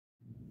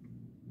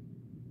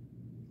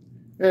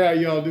Hey, how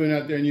y'all doing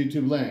out there in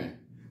YouTube land?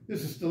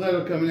 This is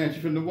Stiletto coming at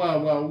you from the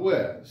Wild Wild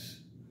West.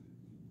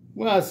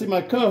 Well, I see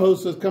my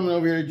co-host is coming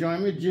over here to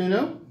join me,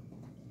 Juno.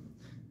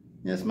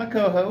 Yes, my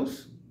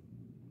co-host.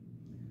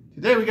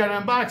 Today we got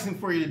an unboxing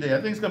for you today. I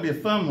think it's going to be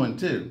a fun one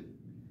too.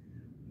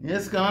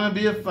 It's going to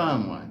be a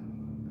fun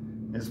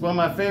one. It's one of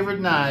my favorite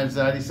knives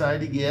that I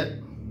decided to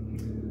get.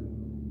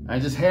 I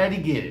just had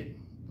to get it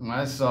when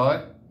I saw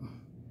it.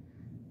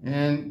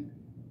 And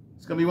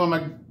it's going to be one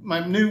of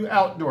my new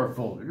outdoor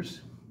folders.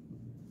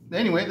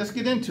 Anyway, let's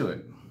get into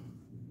it.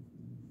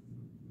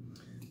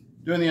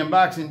 During the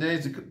unboxing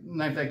days, the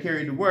knife I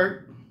carried to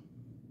work.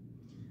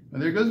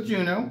 Well, there goes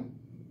Juno.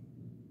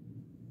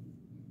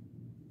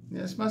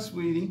 Yes, my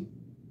sweetie.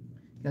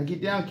 Gotta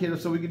get down, kiddo,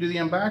 so we can do the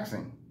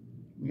unboxing.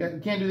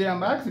 You can't do the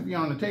unboxing if you're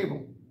on the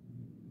table.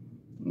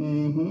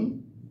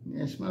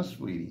 Yes, my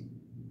sweetie.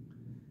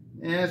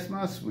 Yes,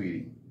 my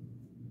sweetie.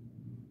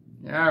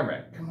 All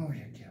right, come over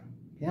here, kiddo.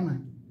 Come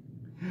on.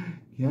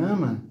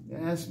 Come on.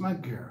 That's my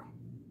girl.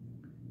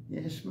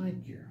 Yes, my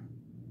girl.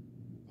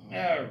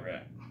 All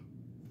right.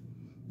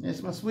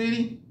 Yes, my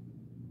sweetie.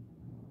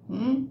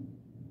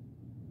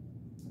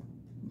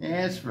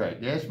 That's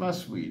right. That's my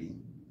sweetie.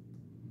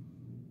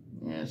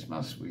 That's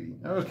my sweetie.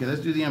 Okay,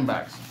 let's do the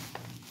unboxing.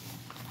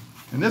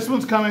 And this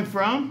one's coming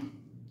from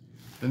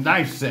the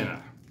Knife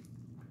Center.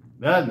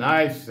 The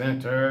Knife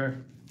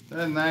Center.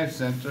 The Knife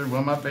Center. One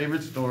of my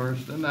favorite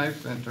stores. The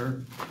Knife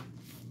Center.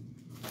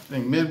 I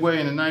think Midway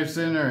and the Knife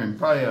Center and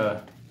probably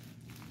a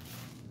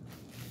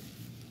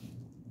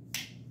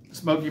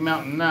Smoky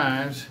Mountain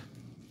Knives.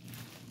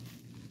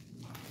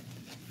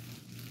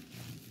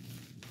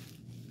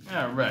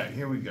 All right,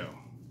 here we go.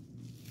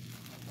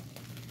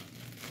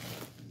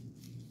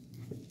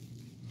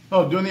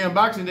 Oh, doing the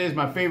unboxing day is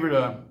my favorite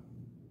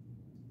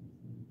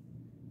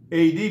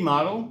AD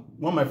model.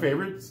 One of my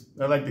favorites.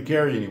 I like to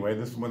carry anyway.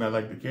 This is one I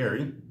like to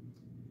carry.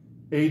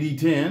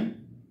 AD10.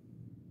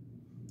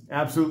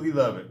 Absolutely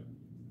love it.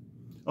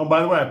 Oh,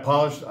 by the way, I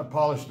polished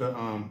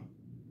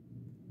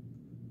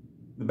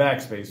the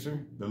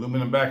backspacer, the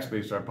aluminum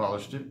backspacer. I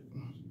polished it.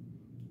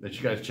 Let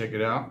you guys check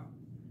it out.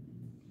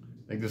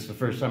 I think this is the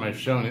first time I've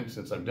shown it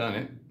since I've done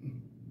it.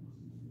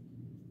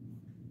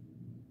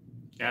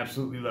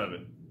 Absolutely love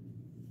it.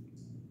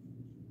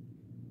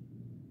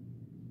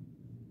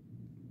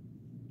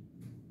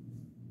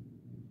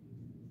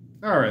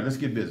 All right, let's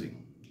get busy.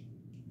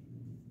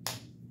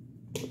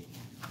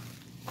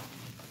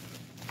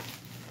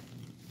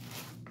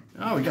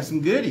 Oh, we got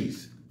some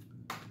goodies.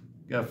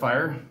 Got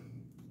fire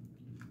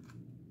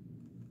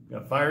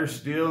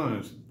steel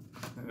and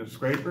a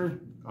scraper.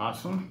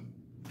 Awesome.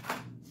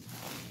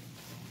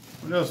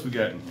 What else we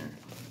got in here?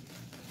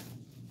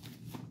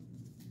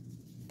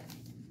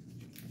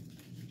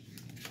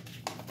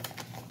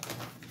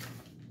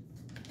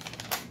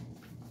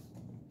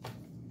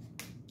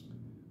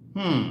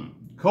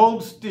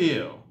 Cold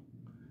steel.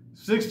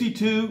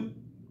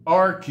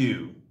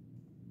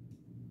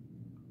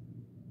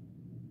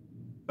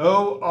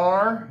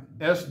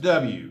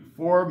 62RQ-ORSW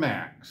 4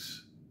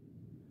 Max.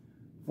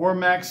 4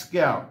 Max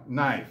Scout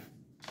knife.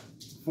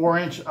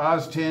 4-inch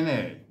Oz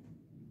 10A.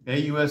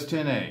 AUS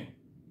 10A.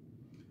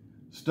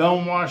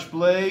 Stonewash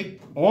blade.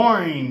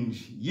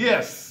 Orange.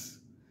 Yes.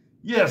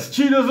 Yes.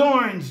 Cheetos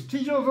Orange.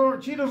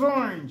 Cheetos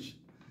Orange.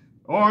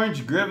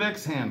 Orange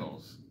Griv-Ex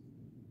handles.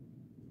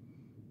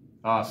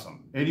 Awesome.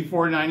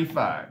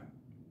 $84.95.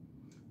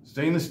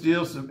 Stainless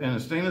steel and a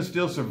stainless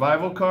steel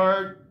survival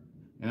card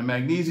and a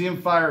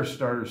magnesium fire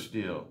starter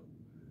steel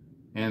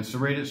and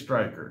serrated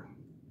striker.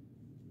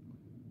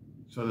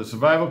 So the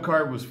survival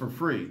card was for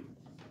free.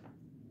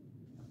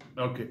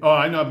 Okay. Oh,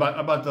 I know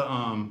about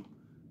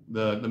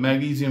the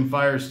magnesium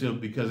fire steel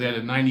because they had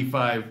a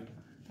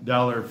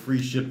 $95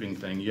 free shipping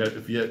thing. You had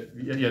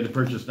to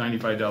purchase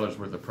 $95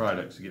 worth of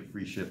products to get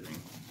free shipping.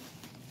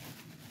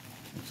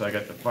 And so I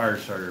got the fire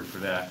starter for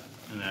that.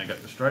 And then I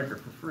got the striker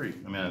for free.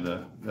 I mean,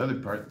 the other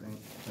part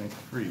thing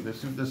for free.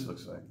 Let's see what this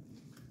looks like.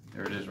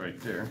 There it is right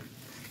there.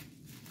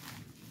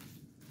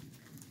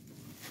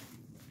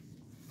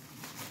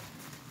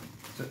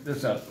 Set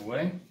this out the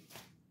way.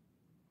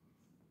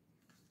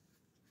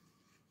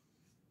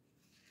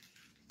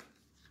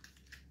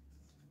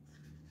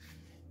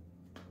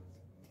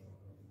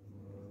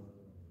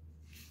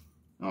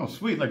 Oh,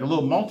 sweet, like a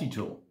little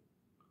multi-tool.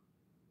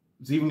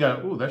 It's even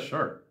got, oh, that's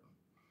sharp.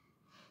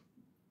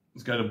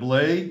 It's got a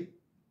blade.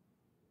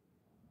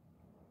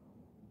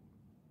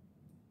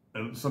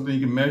 Something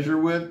you can measure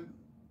with.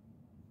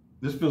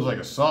 This feels like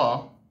a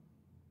saw.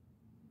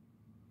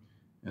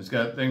 It's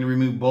got a thing to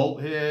remove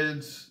bolt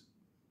heads,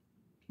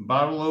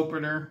 bottle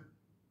opener.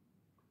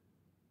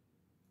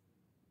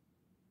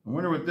 I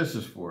wonder what this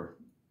is for.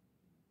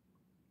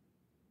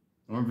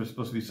 I wonder if it's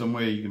supposed to be some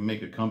way you can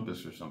make a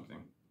compass or something.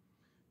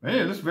 But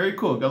yeah, this is very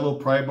cool. Got a little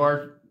pry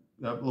bar,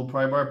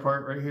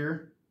 part right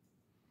here.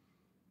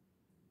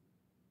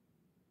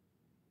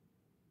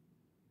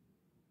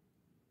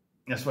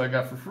 That's what I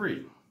got for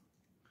free.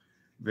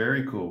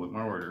 Very cool with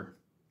my order.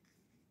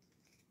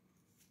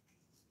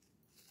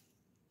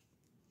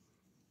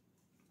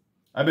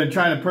 I've been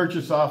trying to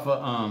purchase off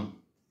of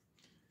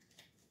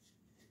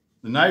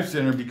the Knife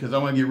Center because I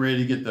want to get ready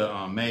to get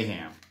the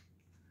Mayhem.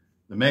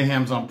 The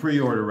Mayhem's on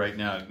pre-order right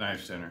now at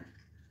Knife Center.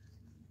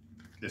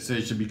 They say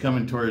it should be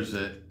coming towards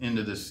the end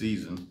of this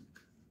season,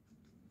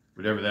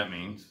 whatever that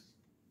means.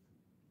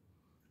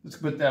 Let's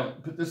put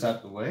this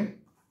out the way.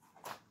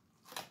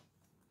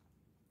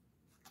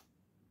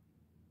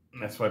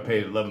 That's what I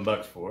paid 11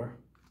 bucks for,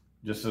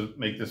 just to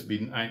make this be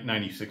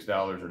 $96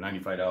 or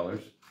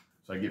 $95,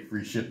 so I get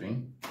free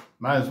shipping.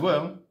 Might as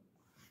well.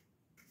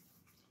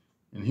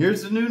 And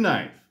here's the new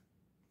knife.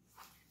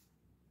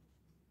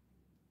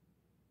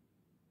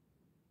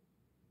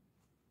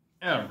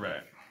 All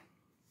right.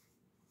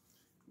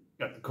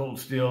 Got the cold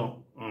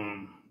steel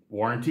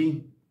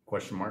warranty,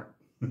 question mark.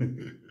 A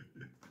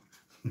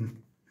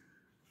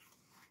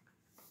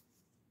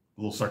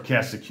little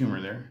sarcastic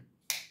humor there,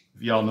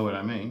 if y'all know what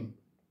I mean.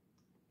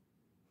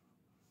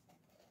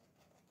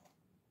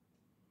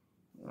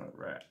 All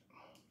right.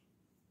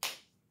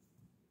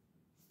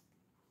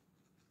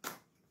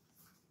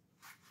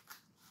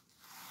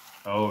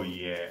 Oh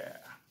yeah,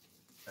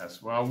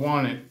 that's what I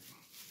wanted.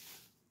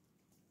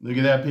 Look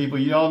at that, people.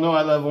 You all know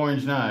I love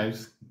orange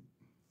knives.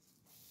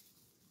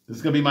 This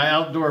is gonna be my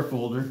outdoor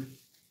folder.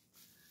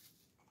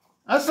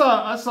 I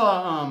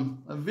saw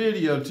a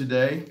video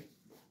today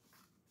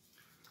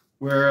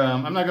where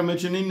I'm not gonna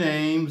mention any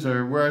names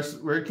or where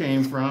it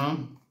came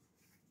from.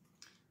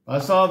 I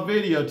saw a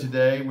video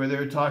today where they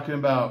were talking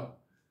about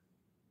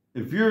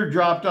if you're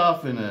dropped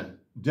off in a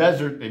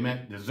desert, they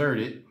meant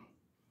deserted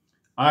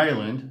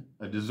island,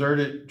 a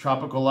deserted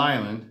tropical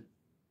island,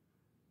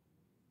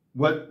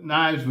 what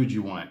knives would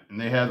you want? And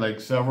they had like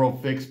several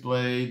fixed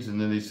blades, and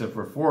then they said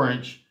for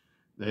 4-inch,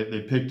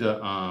 they picked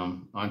a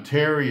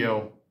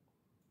Ontario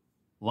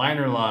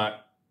liner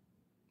lock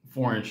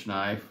 4-inch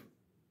knife.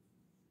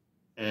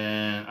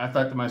 And I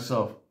thought to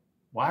myself,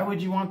 why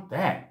would you want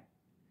that?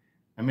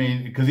 I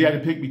mean, because you had to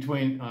pick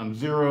between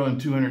 $0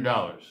 and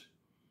 $200.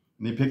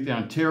 And they picked the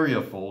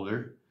Ontario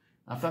folder.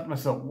 I thought to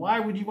myself, why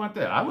would you want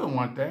that? I wouldn't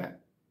want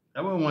that.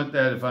 I wouldn't want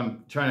that if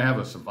I'm trying to have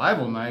a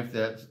survival knife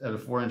that's at a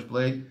 4-inch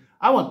blade.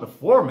 I want the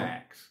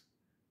 4-Max.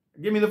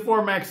 Give me the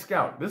 4-Max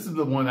Scout. This is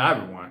the one I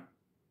would want.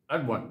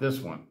 I'd want this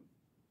one.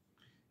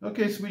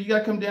 Okay, sweetie, you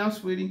gotta come down,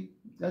 sweetie.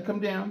 You gotta come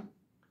down.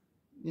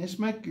 Yes,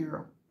 my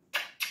girl.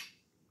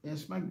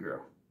 Yes, my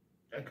girl.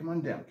 Gotta come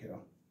on down, kiddo.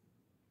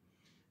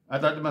 I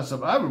thought to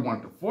myself, I would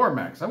want the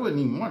 4-Max. I wouldn't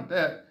even want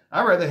that.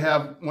 I'd rather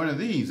have one of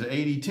these, an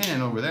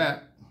 8010 over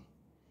that.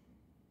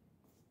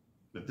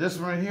 But this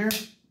one right here,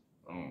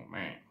 oh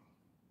man.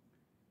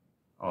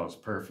 Oh, it's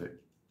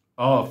perfect.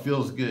 Oh, it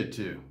feels good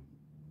too.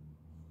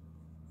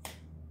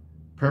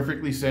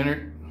 Perfectly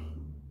centered.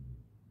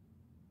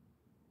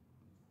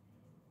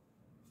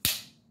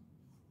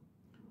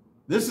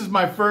 This is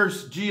my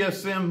first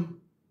GSM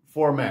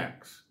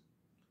 4-Max.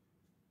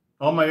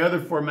 All my other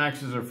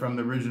 4-Maxes are from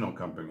the original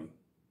company.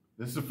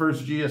 This is the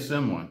first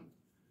GSM one.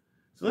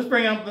 So let's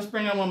bring out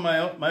one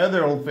of my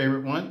other old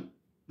favorite one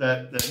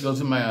that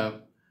goes in my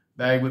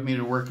bag with me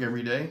to work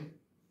every day.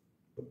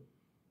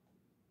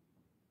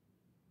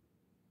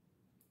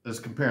 Let's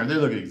compare them. They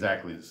look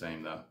exactly the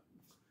same though.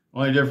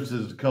 Only difference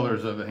is the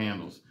colors of the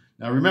handles.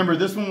 Now remember,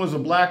 this one was a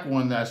black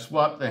one that I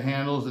swapped the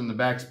handles and the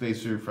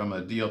backspacer from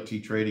a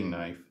DLT trading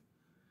knife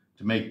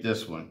to make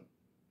this one,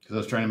 because I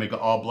was trying to make an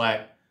all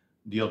black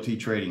DLT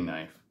trading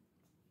knife.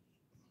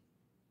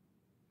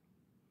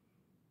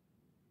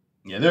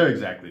 Yeah, they're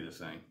exactly the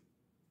same.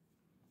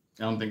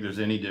 I don't think there's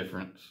any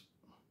difference.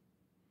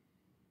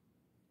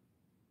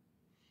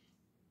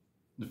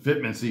 The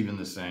fitment's even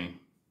the same.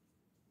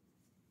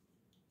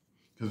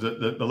 Because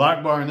the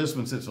lock bar in this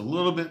one sits a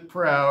little bit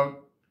proud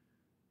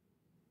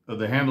of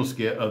the handle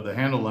scale, of the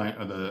handle line,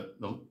 of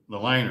the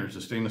liners, the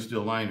stainless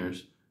steel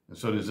liners, and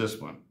so does this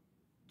one.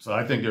 So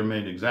I think they're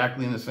made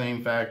exactly in the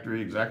same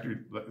factory, exactly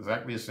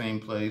the same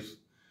place.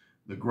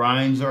 The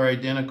grinds are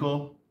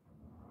identical.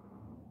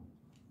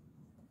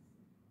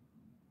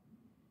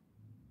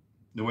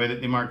 The way that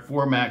they mark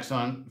 4-Max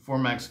on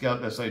 4-Max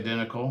Scout, that's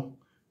identical.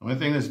 The only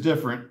thing that's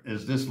different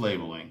is this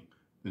labeling,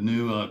 the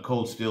new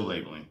cold steel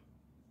labeling.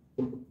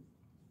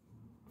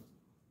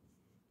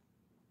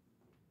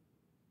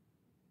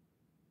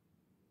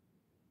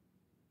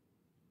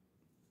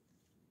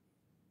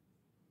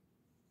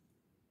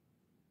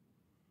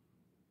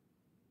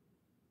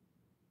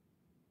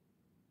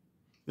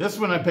 This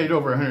one I paid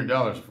over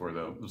 $100 for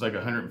though. It was like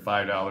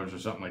 $105 or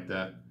something like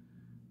that.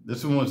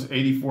 This one was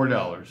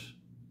 $84.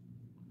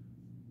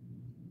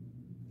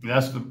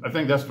 I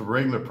think that's the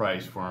regular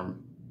price for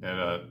them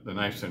at the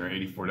Knife Center,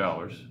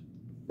 $84.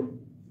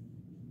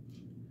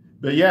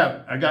 But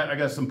yeah, I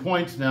got some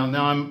points now.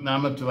 Now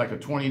I'm up to like a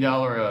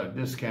 $20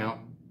 discount.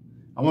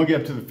 I want to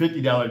get up to the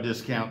 $50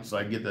 discount so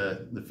I get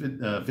the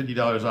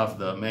 $50 off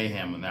the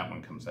Mayhem when that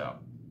one comes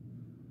out.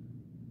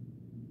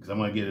 Because I'm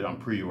going to get it on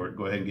pre-order.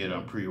 Go ahead and get it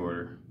on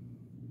pre-order.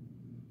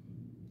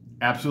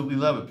 Absolutely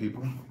love it,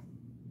 people.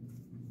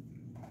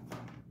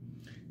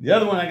 The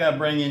other one I got to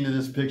bring into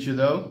this picture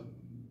though.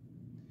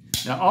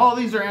 Now all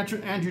these are Andrew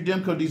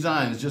Demko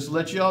designs. Just to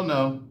let you all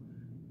know,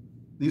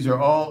 These are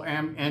all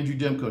Andrew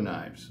Demko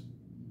knives.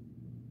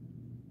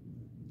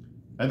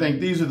 I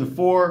think these are the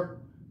 4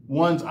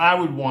 ones I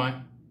would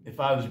want if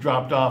I was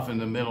dropped off in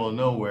the middle of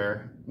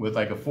nowhere with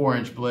like a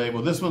 4-inch blade.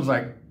 Well, this one's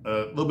like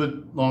a little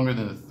bit longer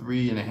than a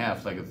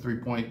 3.5, like a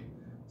 3.6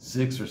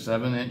 or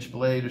 7-inch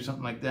blade or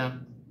something like that.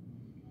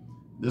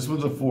 This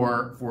one's a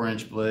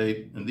 4-inch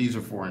blade, and these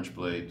are 4-inch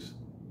blades.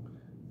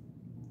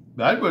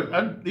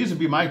 But these would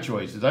be my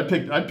choices. I'd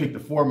pick the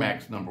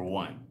 4-Max number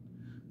 1.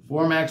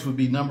 4-Max would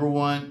be number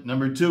 1.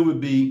 Number 2 would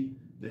be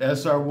the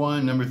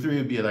SR1. Number 3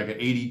 would be like an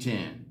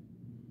 8010.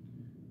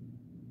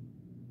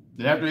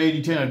 Then after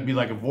 8010, it'd be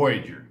like a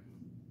Voyager.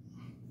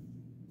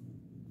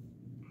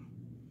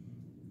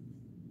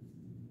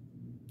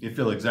 They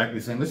feel exactly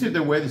the same. Let's see if they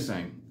weigh the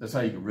same. That's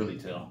how you can really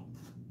tell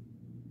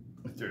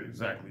if they're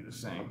exactly the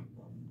same.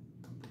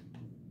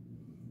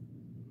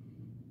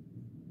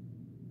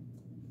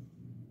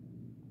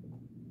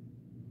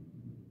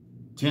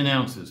 $10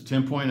 ounces,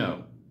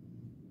 10.0.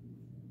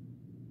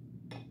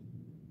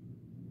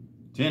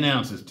 10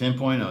 ounces,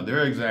 10.0.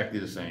 They're exactly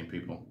the same,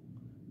 people.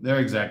 They're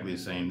exactly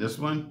the same. This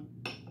one,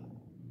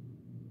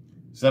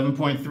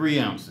 7.3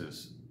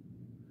 ounces.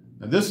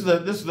 Now this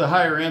is the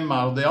higher end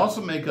model. They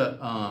also make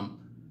a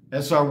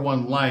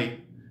SR1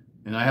 Lite,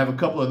 and I have a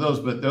couple of those,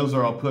 but those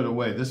are all put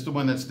away. This is the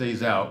one that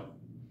stays out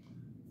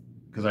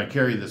because I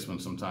carry this one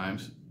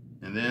sometimes.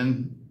 And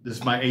then this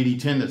is my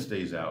 8010 that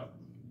stays out.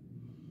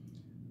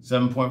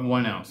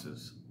 7.1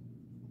 ounces.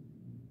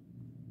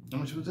 How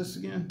much was this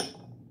again?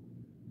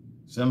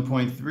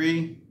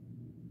 7.3.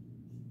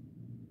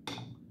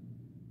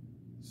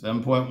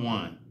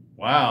 7.1.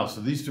 Wow,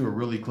 so these two are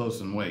really close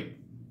in weight.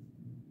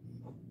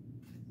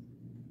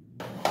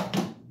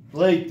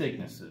 Blade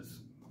thicknesses.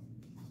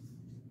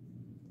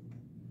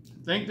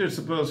 I think they're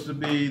supposed to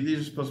be, these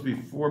are supposed to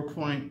be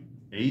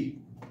 4.8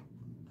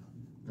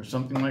 or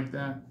something like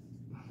that.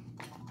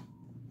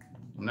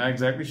 I'm not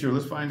exactly sure.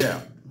 Let's find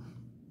out.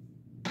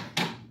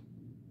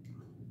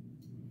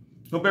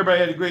 Hope everybody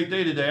had a great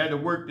day today. I had to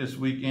work this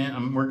weekend.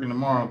 I'm working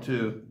tomorrow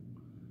too.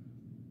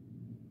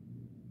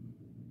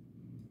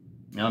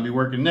 And I'll be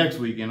working next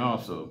weekend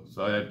also.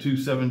 So I have two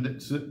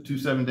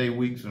 7-day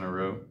weeks in a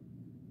row.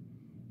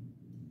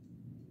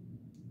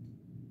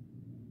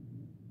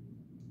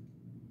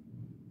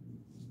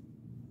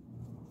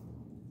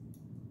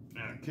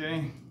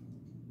 Okay.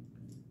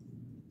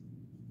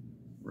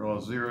 We're all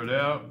zeroed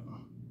out.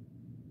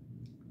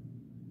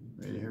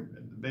 Right here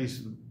at the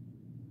base.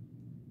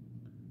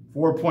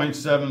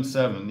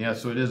 4.77. Yeah,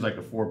 so it is like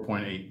a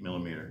 4.8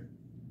 millimeter.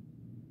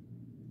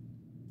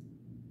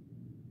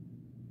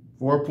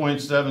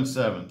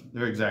 4.77.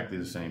 They're exactly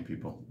the same,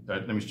 people.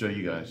 Let me show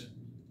you guys.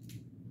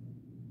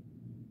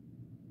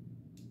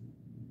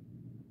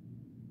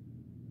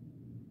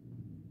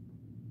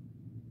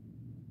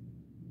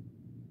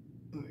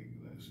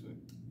 That's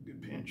a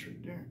good pinch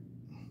right there.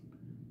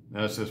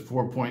 Now it says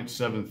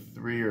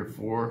 4.73 or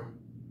 4.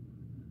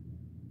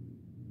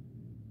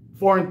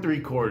 4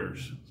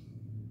 3/4.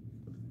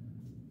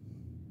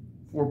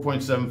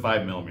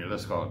 4.75 millimeter.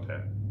 Let's call it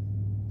that.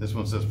 This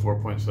one says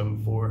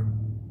 4.74.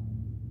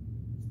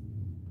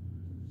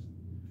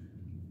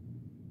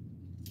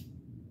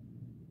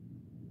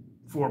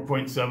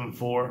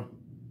 .74,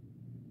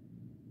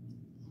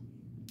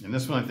 and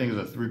this one I think is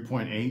a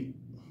 3.8,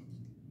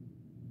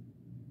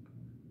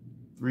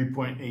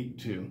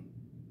 3.82.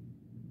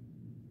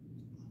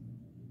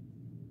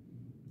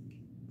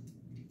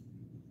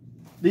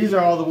 These are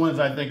all the ones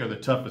I think are the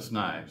toughest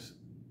knives.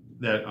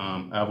 That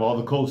out of all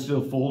the cold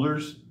steel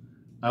folders,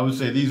 I would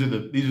say these are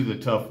the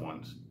tough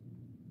ones.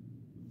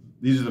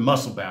 These are the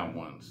muscle bound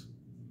ones.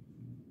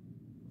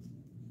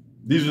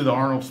 These are the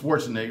Arnold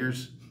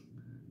Schwarzeneggers.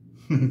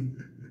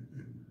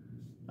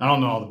 I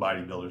don't know all the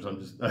bodybuilders.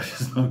 I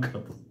just know a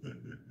couple.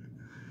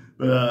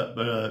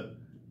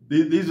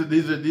 These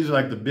are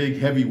like the big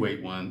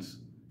heavyweight ones,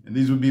 and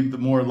these would be the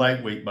more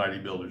lightweight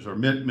bodybuilders or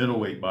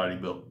middleweight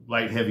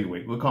light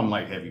heavyweight. We'll call them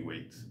light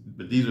heavyweights,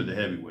 but these are the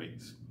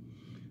heavyweights.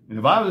 And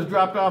if I was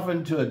dropped off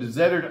into a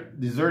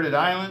deserted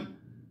island,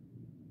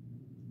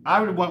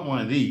 I would want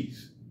one of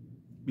these,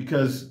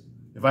 because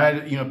if I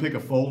had to, pick a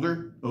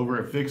folder over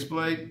a fixed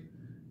blade,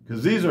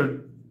 because these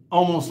are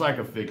almost like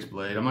a fixed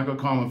blade. I'm not going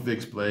to call them a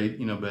fixed blade,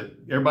 but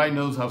everybody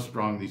knows how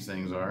strong these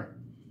things are.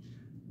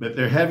 But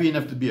they're heavy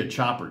enough to be a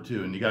chopper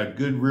too, and you got a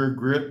good rear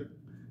grip,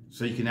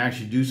 so you can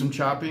actually do some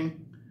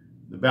chopping.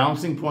 The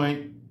balancing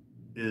point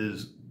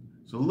is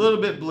it's a little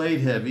bit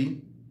blade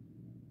heavy,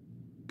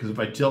 because if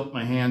I tilt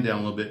my hand down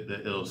a little bit,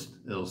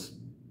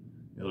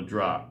 it'll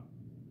drop.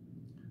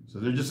 So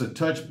they're just a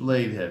touch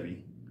blade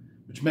heavy,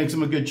 which makes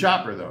them a good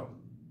chopper though.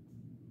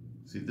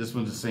 See, this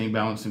one's the same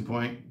balancing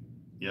point.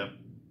 Yep.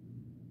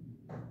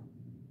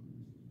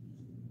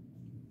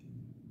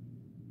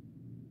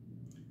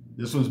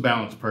 This one's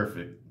balanced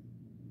perfect.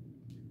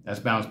 That's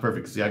balanced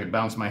perfect. See, I can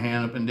bounce my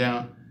hand up and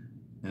down,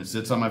 and it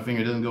sits on my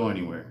finger, it doesn't go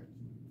anywhere.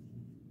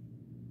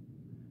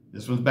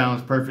 This one's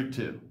balanced perfect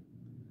too.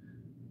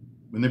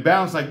 When they're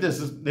balanced like this,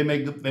 they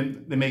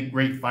make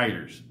great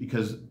fighters,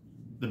 because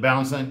the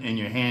balance in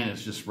your hand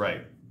is just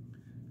right.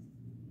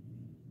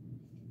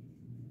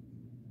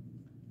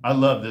 I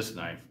love this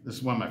knife. This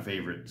is one of my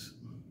favorites.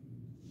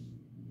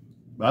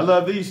 But I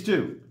love these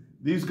too.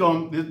 These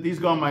go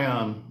in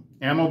my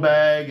ammo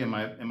bag and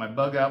my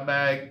Bugout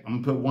bag.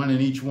 I'm gonna put one in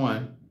each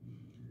one.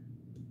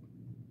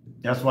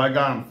 That's what I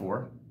got them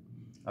for.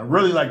 I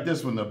really like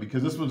this one though,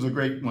 because this one's a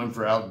great one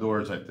for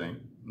outdoors, I think.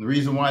 And the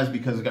reason why is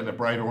because it's got the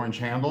bright orange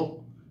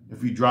handle.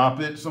 If you drop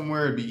it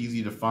somewhere, it'd be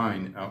easy to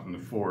find out in the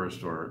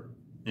forest or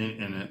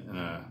in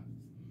a.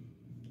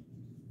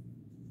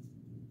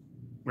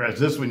 Whereas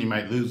this one, you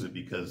might lose it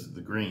because of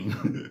the green,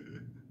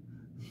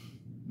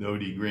 the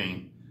OD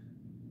green.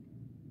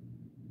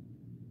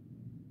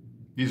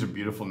 These are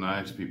beautiful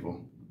knives,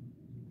 people.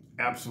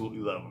 Absolutely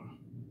love them.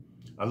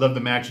 I love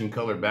the matching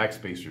color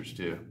backspacers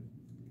too.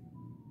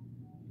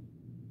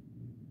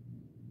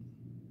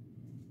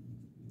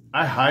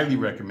 I highly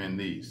recommend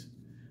these.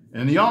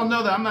 And y'all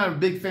know that I'm not a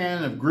big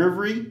fan of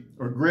Griv-Ex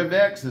or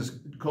Griv-Ex, as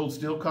Cold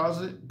Steel calls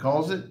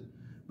it.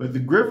 But the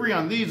Griv-Ex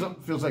on these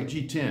feels like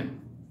G10.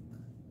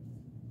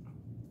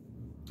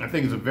 I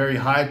think it's a very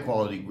high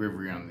quality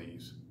Griv-Ex on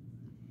these.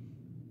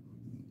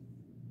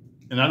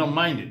 And I don't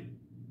mind it.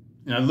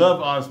 And I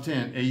love Oz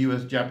 10,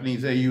 AUS,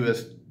 Japanese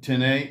AUS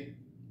 10A.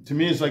 To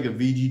me, it's like a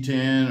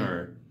VG10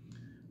 or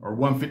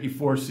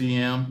 154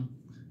 CM.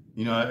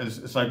 You know,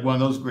 it's like one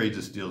of those grades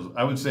of steels.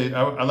 I would say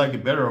I like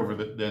it better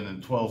than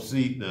the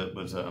 12C,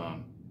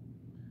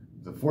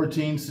 the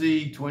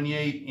 14C,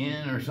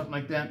 28N or something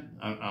like that.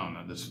 I don't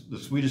know, the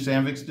Swedish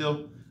Sandvik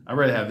steel. I'd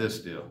rather have this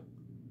steel.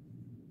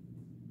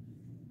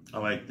 I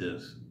like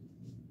this.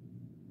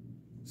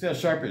 See how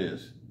sharp it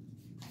is.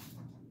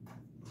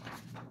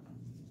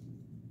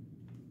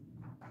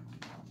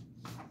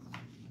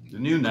 The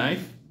new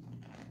knife.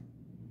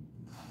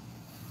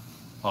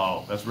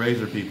 Oh, that's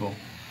razor, people.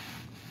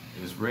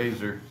 It's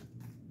razor.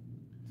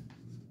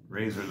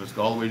 Razor. Let's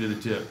go all the way to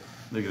the tip.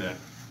 Look at that.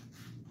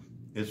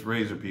 It's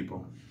razor,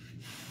 people.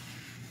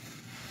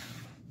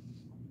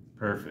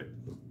 Perfect.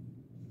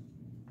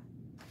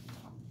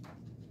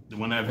 The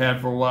one I've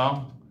had for a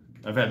while.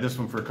 I've had this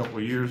one for a couple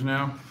of years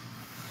now.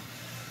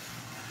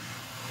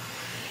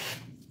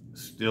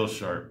 Still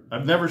sharp.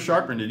 I've never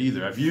sharpened it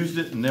either. I've used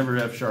it and never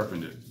have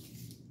sharpened it.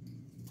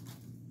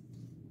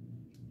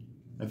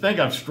 I think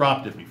I've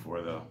stropped it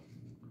before though.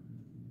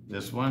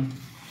 This one.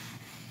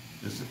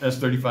 This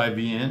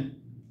S35VN.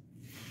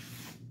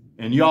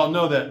 And y'all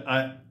know that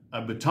I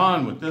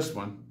batoned with this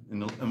one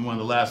in one of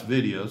the last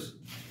videos.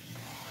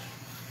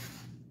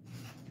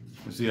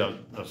 You see how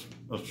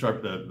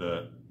sharp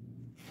the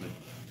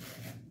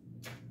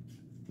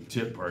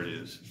tip part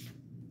is.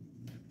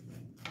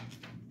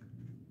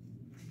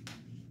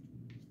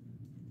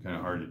 Kind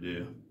of hard to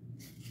do.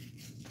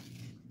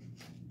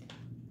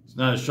 It's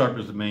not as sharp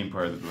as the main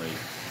part of the blade.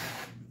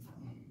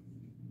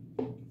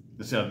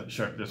 Let's see how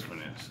sharp this one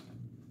is.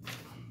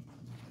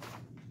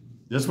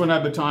 This one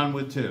I batoned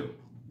with too.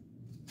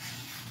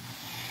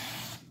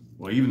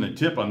 Well, even the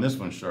tip on this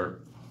one's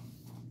sharp.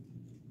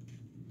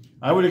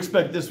 I would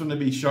expect this one to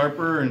be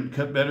sharper and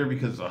cut better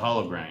because it's a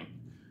hollow grind.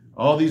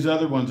 All these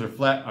other ones are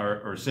flat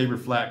or saber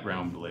flat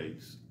ground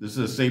blades. This is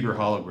a saber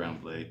hollow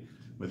ground blade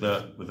with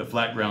a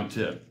flat ground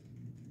tip.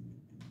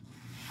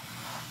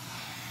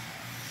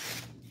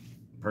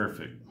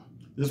 Perfect.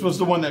 This was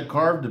the one that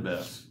carved the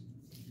best.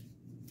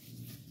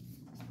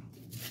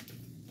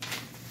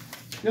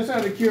 Just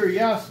out of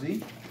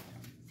curiosity,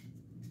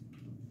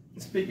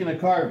 speaking of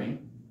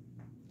carving,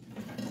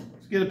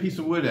 let's get a piece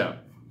of wood out.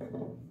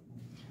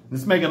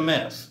 Let's make a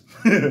mess.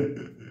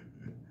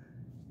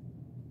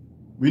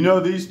 We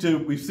know these two,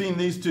 we've seen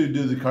these two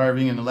do the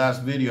carving in the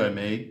last video I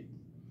made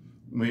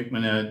when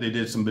they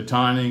did some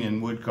batoning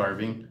and wood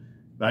carving.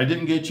 But I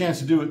didn't get a chance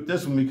to do it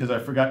this one because I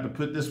forgot to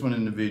put this one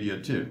in the video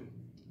too.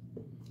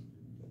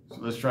 So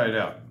let's try it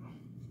out.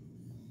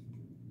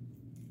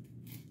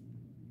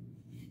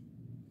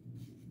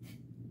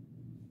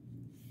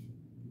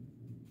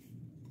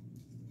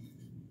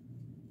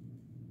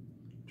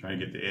 Trying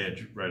to get the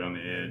edge right on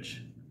the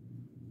edge.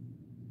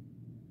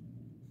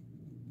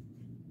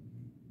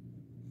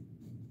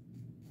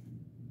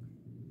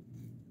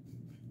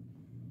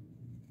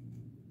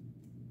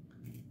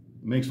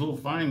 It makes little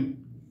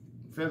fine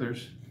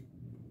feathers.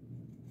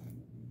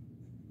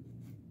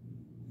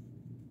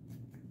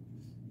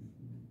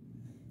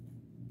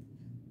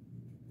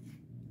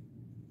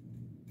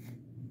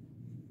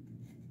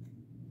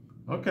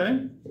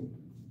 Okay.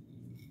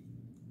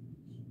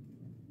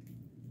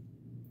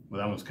 Well,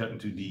 that one's cutting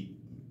too deep.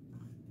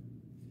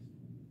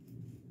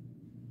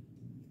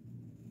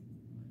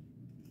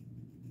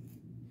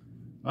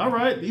 All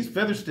right, these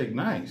feathers stick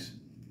nice.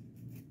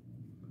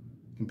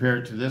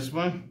 Compared to this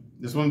one.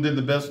 This one did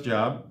the best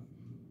job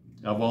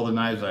of all the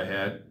knives I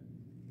had.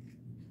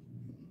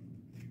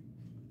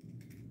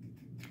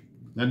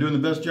 Not doing the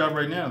best job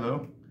right now,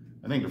 though.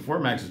 I think the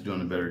 4MAX is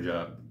doing a better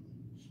job.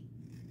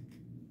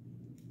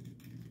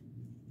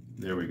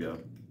 There we go.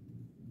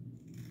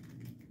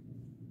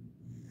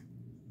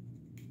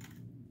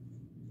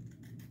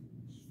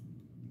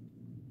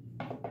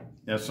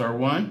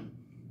 SR1.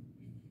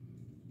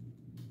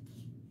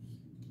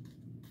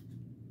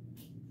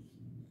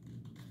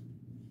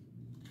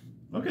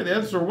 Okay, the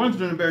other one's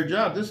doing a better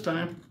job this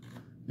time.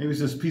 Maybe it's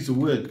this piece of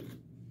wood.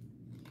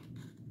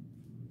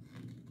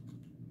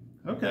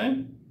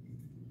 Okay.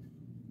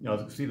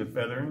 Y'all see the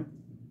feathering?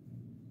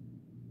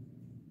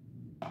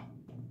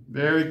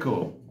 Very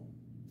cool.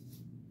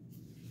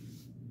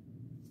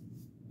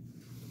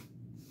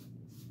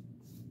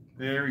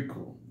 Very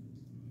cool.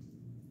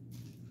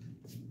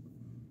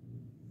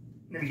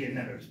 Let me get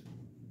another.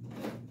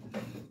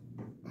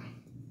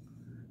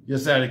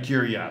 Just out of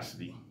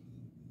curiosity.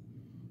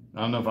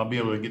 I don't know if I'll be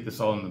able to get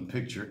this all in the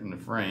picture, in the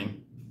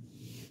frame.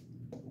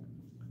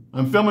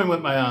 I'm filming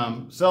with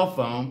my cell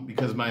phone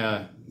because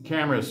my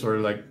camera is sort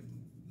of like,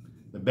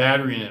 the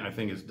battery in it I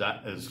think is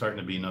starting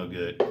to be no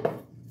good.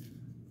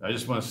 I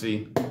just want to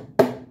see.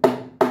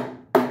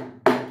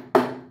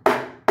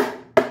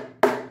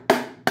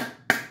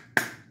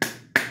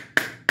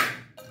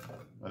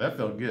 Well, that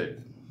felt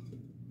good.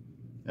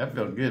 That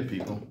felt good,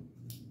 people.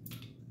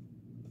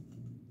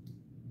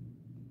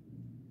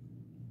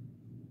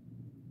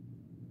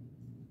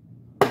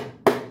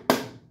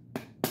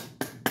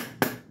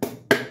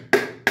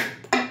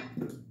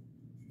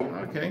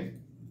 Okay.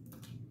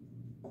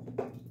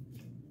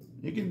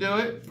 You can do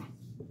it.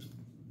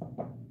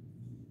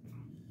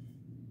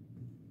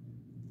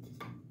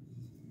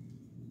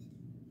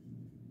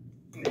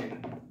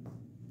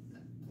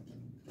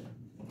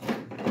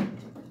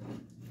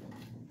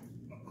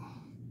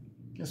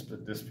 Let's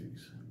put this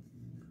piece.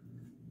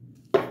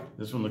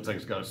 This one looks like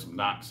it's got some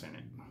knots in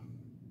it.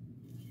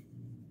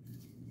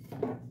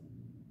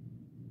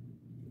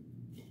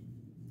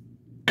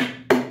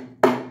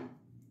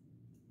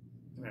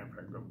 Yeah,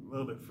 probably go a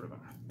little bit further.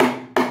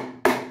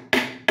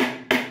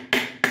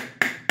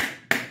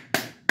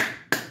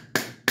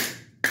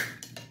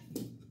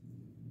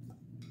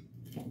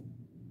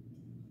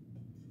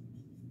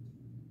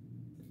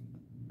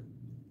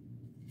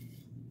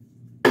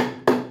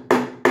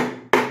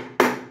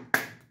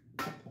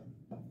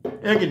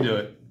 I can do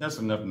it. That's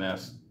enough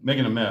mess.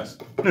 Making a mess.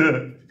 All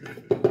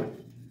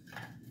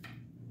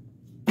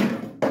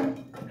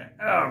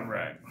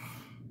right.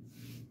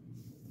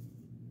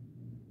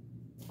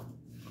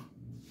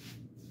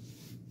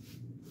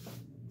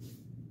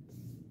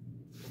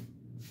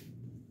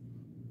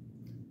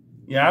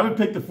 Yeah, I would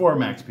pick the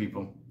 4max,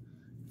 people.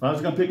 If I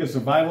was going to pick a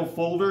survival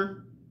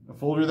folder, a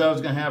folder that I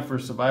was going to have for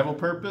survival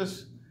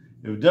purpose,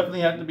 it would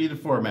definitely have to be the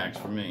 4max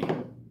for me.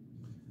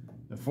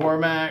 The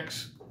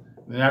 4max.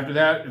 Then after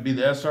that, it'd be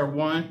the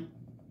SR1.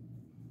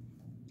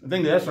 I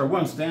think the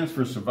SR1 stands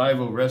for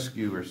Survival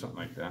Rescue or something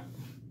like that.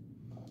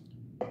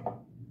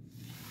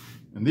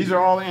 And these are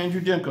all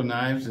Andrew Demko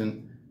knives,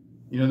 and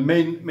you know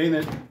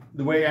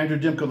the way Andrew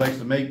Demko likes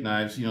to make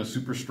knives, you know,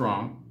 super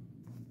strong.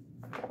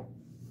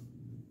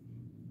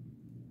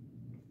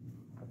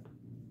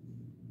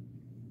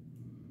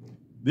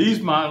 These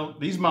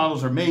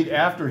models are made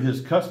after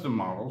his custom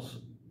models.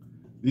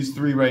 These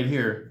three right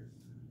here.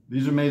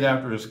 These are made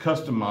after his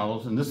custom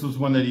models, and this was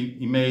one that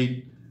he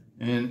made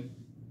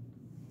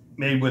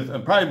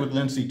with probably with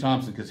Lindsey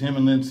Thompson, because him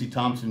and Lindsey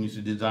Thompson used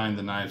to design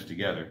the knives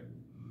together.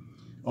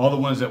 All the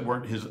ones that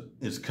weren't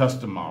his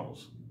custom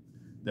models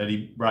that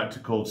he brought to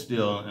Cold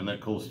Steel and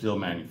let Cold Steel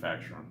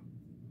manufacture them.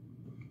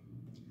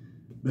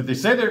 But they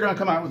say they're going to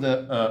come out with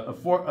a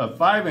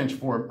 5-inch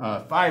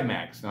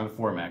 5max, not a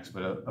 4max,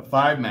 but a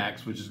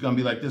 5max, which is going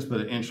to be like this,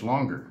 but an inch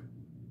longer.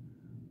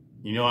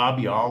 You know, I'll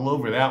be all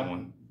over that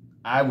one.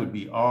 I would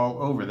be all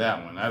over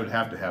that one. I would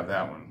have to have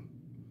that one.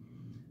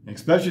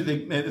 Especially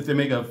if they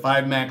make a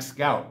 5max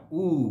Scout.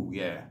 Ooh,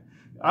 yeah.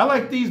 I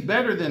like these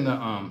better than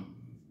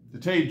to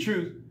tell you the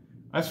truth,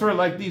 I sort of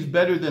like these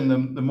better than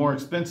the more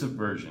expensive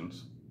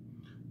versions.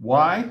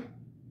 Why?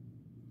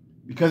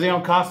 Because they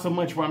don't cost so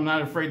much where I'm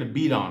not afraid to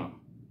beat on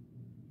them.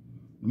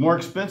 The more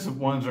expensive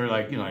ones are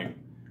like, you know, like,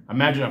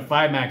 imagine a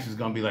 5max is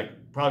going to be like,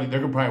 they're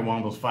going to probably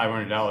want those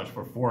 $500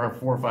 for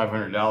 $400 or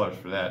 $500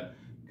 for that.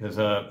 Because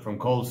from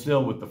Cold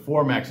Steel with the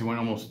 4max, it went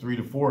almost $300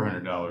 to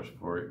 $400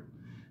 for it.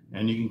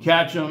 And you can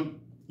catch them,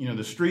 you know,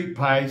 the street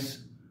price.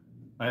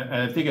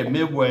 I think at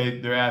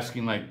Midway, they're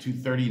asking like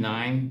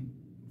 $239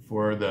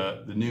 for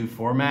the new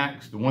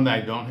 4max. The one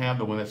that I don't have,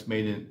 the one that's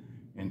made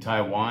in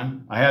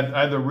Taiwan. I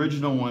had the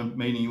original one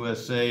made in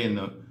USA and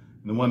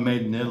the one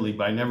made in Italy,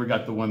 but I never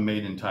got the one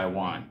made in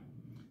Taiwan.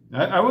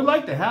 I would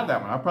like to have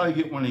that one. I'll probably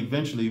get one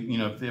eventually, you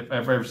know, if I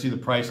ever see the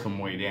price come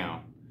way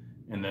down.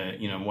 In the,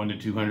 you know, $100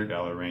 to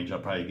 $200 range, I'll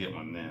probably get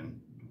one then.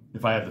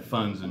 If I have the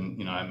funds and,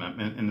 you know, I'm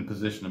in the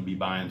position to be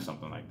buying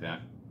something like that.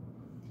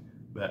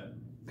 But,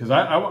 because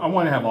I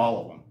want to have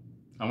all of them.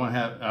 I want to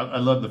have, I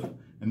love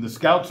and the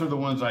Scouts are the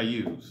ones I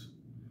use.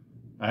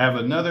 I have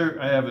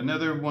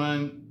another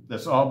one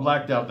that's all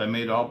blacked out, that I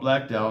made all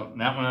blacked out, and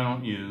that one I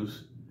don't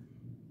use.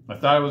 I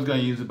thought I was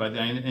going to use it, but I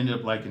ended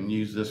up liking to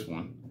use this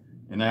one.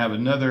 And I have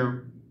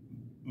another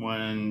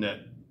one that's,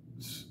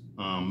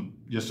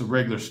 just a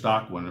regular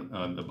stock one,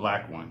 the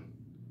black one.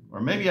 Or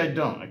maybe I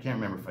don't. I can't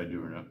remember if I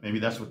do or not. Maybe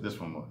that's what this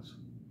one was.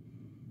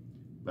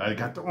 But I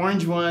got the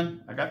orange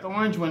one. I got the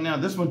orange one now.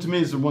 This one to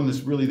me is the one that's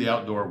really the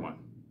outdoor one.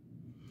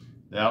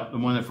 The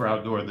one for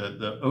outdoor.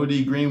 The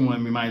OD green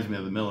one reminds me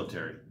of the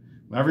military.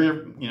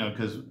 Whenever, you know,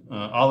 because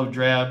Olive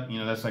Drab, you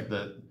know, that's like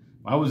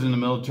I was in the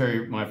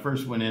military, when I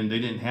first went in, they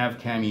didn't have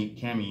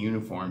cami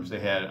uniforms. They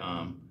had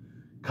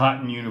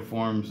cotton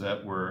uniforms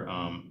that were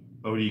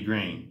OD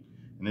green.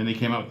 And then they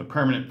came out with the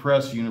permanent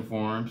press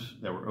uniforms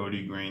that were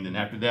OD green. And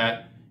after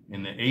that,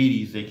 in the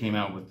 80s, they came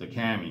out with the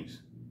camis.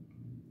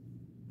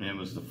 And it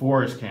was the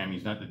forest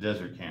camis, not the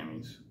desert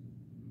camis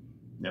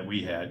that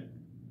we had.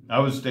 I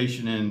was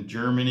stationed in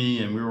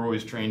Germany, and we were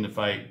always trained to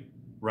fight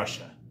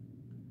Russia.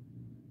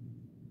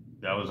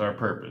 That was our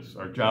purpose.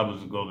 Our job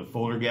was to go to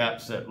folder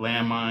gaps, set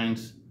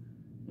landmines,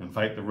 and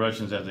fight the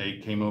Russians as they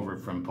came over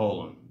from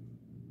Poland.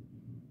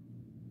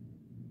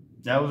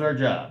 That was our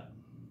job.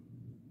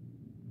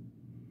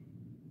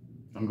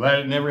 I'm glad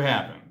it never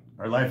happened.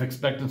 Our life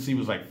expectancy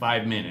was like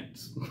 5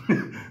 minutes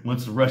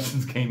once the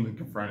Russians came and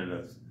confronted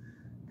us.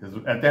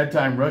 Because at that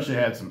time, Russia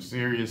had some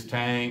serious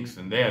tanks,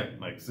 and they had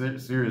like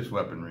serious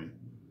weaponry.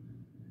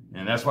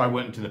 And that's why I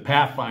went into the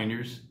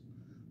Pathfinders,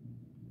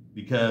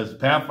 because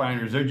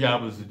Pathfinders, their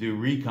job was to do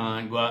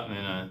recon, go out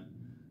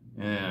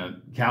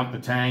and count the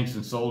tanks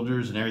and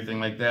soldiers and everything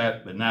like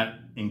that, but not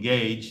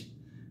engage,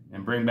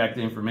 and bring back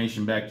the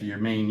information back to your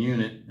main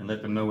unit and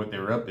let them know what they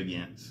were up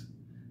against.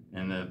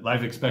 And the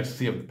life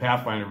expectancy of the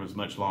Pathfinder was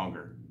much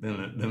longer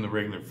than the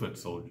regular foot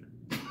soldier.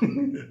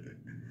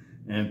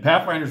 And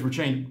Pathfinders were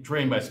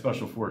trained by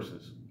Special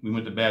Forces. We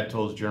went to Bad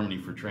Tolls,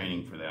 Germany for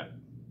training for that.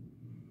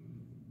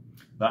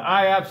 But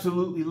I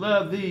absolutely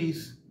love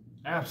these.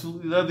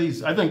 Absolutely love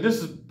these. I think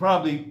this is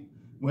probably,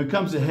 when it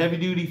comes to heavy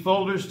duty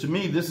folders, to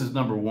me, this is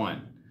number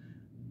one.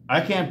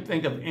 I can't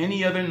think of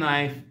any other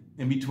knife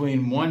in between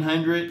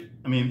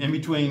in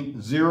between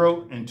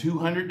 $0 and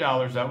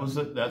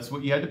 $200. That's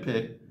what you had to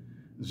pick.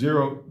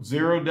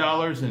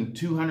 $0 and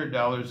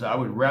 $200. I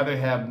would rather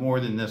have more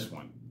than this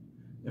one.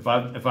 If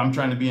I'm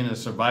trying to be in a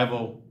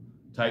survival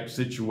type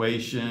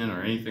situation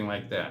or anything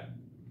like that,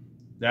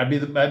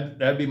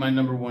 that'd be my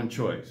number one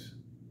choice.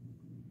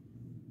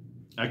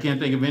 I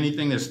can't think of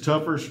anything that's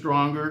tougher,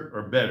 stronger,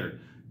 or better.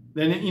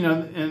 Then, you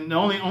know, and the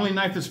only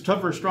knife that's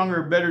tougher,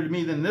 stronger, or better to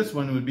me than this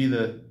one would be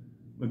the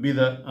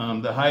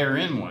higher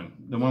end one,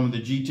 the one with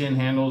the G10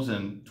 handles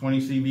and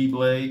 20 CV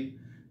blade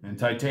and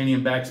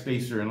titanium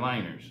backspacer and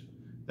liners.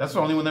 That's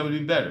the only one that would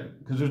be better,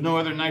 because there's no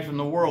other knife in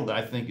the world that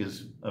I think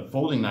is a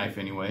folding knife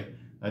anyway.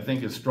 I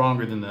think is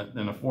stronger than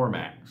a 4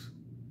 Max.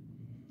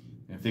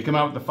 And if they come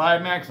out with the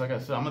 5 Max, like I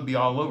said, I'm gonna be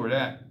all over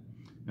that.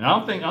 And I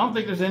don't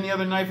think there's any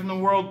other knife in the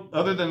world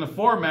other than the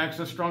 4 Max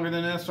that's stronger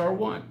than an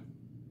SR1.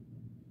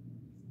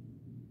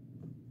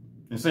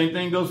 And same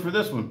thing goes for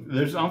this one.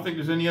 I don't think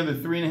there's any other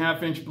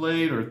 3.5 inch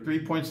blade or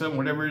 3.7,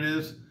 whatever it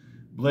is,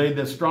 blade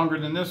that's stronger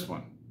than this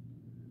one,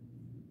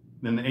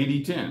 than the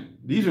AD10.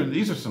 These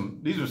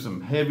are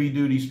some heavy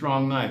duty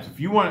strong knives.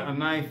 If you want a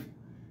knife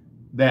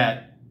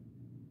that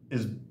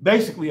is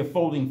basically a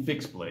folding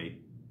fixed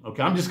blade,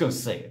 okay, I'm just gonna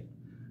say it,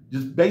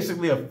 just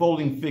basically a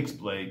folding fixed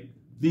blade.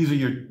 These are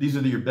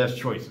your best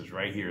choices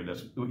right here.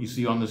 That's what you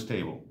see on this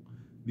table.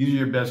 These are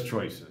your best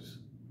choices.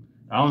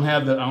 I don't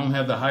have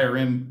the higher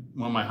end,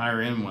 one of my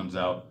higher end ones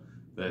out,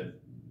 but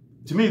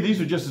to me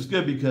these are just as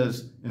good,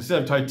 because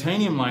instead of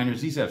titanium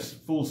liners, these have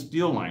full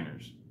steel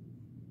liners.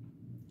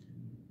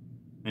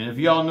 And if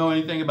y'all know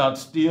anything about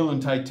steel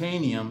and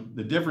titanium,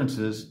 the difference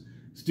is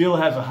steel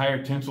has a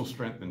higher tensile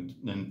strength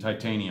than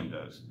titanium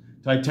does.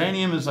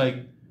 Titanium is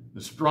like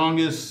the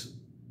strongest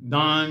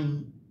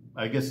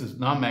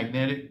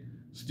non-magnetic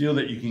steel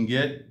that you can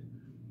get.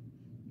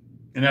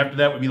 And after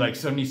that would be like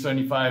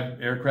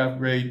 70-75 aircraft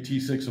grade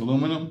T6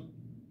 aluminum.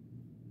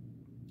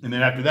 And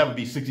then after that would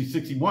be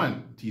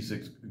 60-61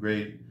 T6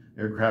 grade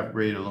aircraft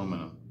grade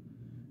aluminum.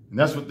 And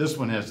that's what this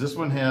one has. This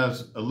one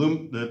has the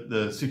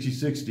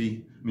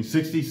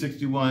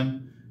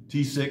 60-61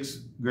 T6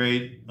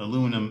 grade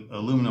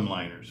aluminum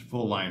liners,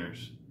 full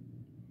liners,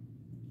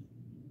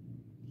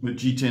 with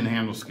G10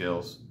 handle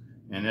scales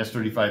and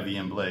S35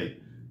 VM blade.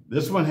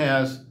 This one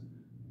has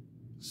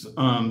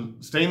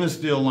stainless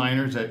steel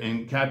liners that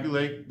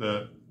encapsulate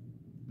the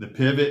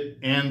pivot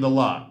and the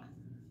lock.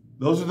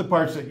 Those are the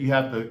parts that you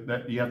have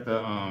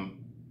to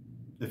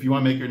if you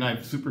want to make your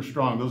knife super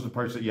strong, those are the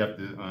parts that you have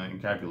to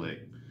encapsulate.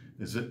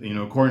 You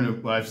know, according to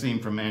what I've seen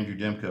from Andrew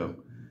Demko,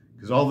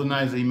 because all the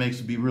knives that he makes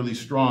to be really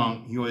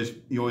strong, he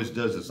always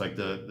does this. Like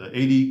the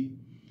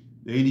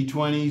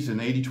 8020s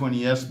and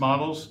 8020S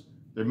models,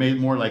 they're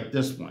made more like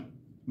this one,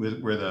 where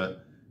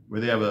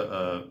they have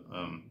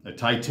a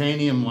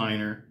titanium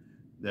liner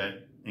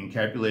that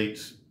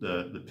encapsulates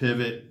the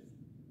pivot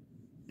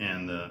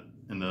and the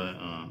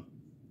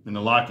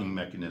locking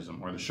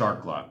mechanism, or the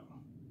shark lock.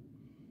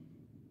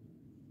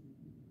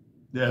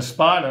 The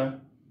Espada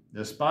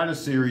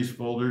series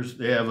folders,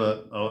 they have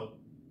a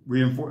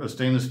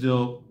stainless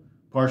steel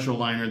partial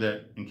liner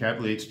that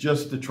encapsulates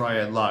just the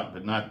triad lock,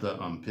 but not the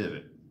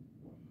pivot.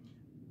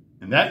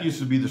 And that used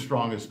to be the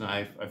strongest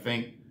knife. I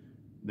think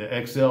the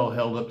XL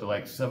held up to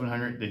like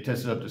 700, they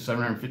tested up to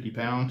 750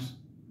 pounds.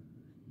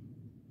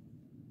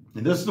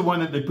 And this is the one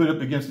that they put up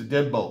against the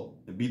deadbolt.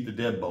 It beat the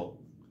deadbolt.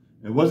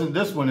 It wasn't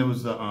this one, it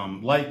was the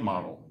light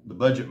model, the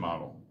budget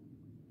model.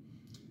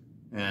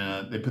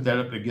 And they put that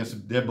up against a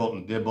deadbolt,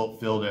 and deadbolt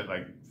filled at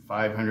like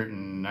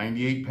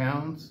 598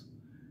 pounds.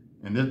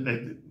 And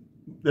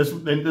this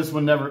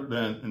one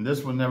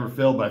never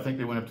filled, but I think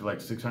they went up to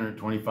like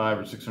 625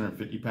 or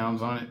 650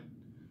 pounds on it.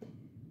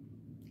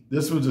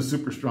 This one's a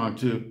super strong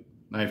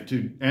knife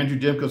too. Andrew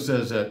Demko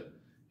says that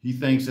he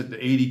thinks that the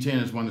 8010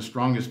 is one of the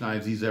strongest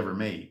knives he's ever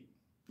made,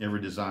 ever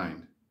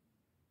designed.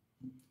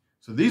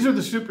 So these are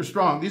the super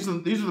strong. These are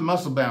the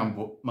muscle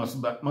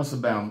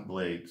bound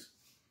blades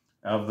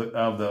of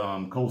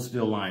the cold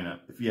steel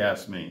lineup, if you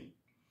ask me.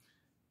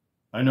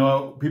 I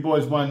know people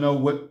always want to know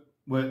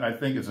what I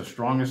think is the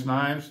strongest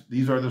knives.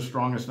 These are the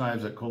strongest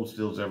knives that Cold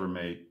Steel's ever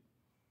made.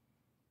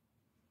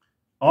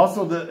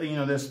 Also, the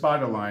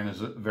Espada line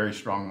is a very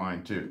strong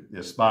line too. The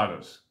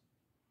Espadas.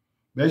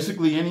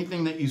 Basically,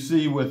 anything that you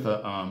see with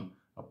a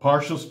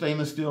partial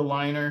stainless steel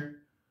liner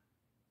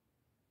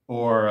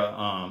or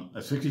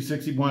a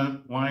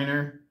 6061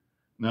 liner.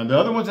 Now, the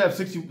other ones that have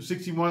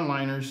 61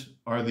 liners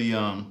are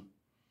the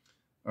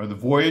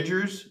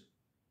Voyagers,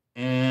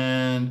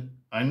 and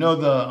I know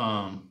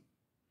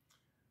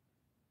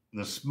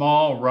the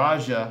small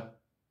Raja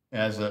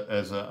as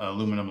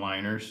aluminum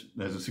liners,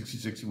 as a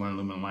 6061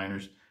 aluminum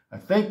liners. I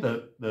think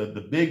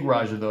the big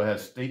Raja though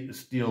has stainless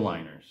steel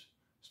liners,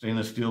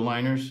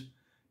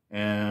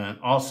 and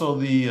also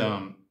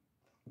the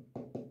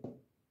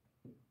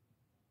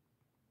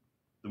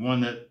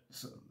one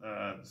that's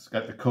it's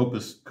got the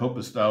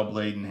Copa style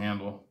blade and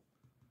handle.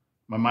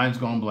 My mind's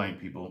going blank,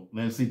 people.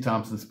 Lindsey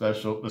Thompson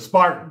Special, the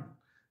Spartan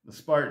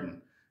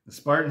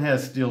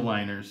has steel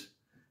liners.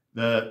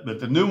 But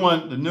the new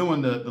one, the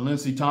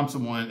Lindsey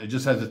Thompson one, it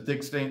just has a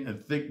thick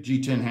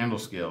G10 handle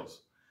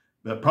scales.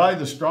 But probably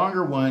the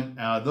stronger one,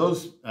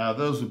 those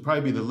would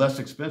probably be the less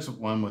expensive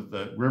one with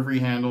the rivery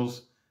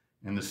handles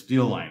and the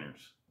steel liners.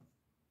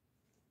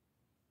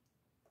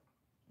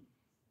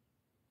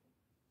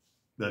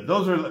 But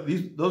those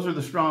are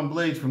the strong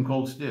blades from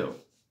Cold Steel.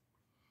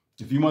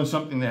 If you want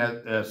something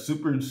that has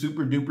super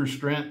duper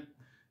strength,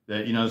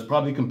 that is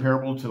probably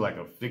comparable to like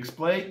a fixed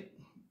plate,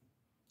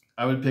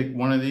 I would pick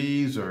one of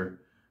these or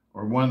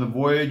one of the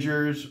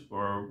Voyagers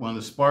or one of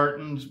the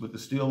Spartans with the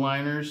steel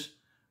liners,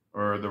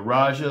 or the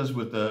Rajas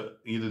with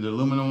either the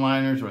aluminum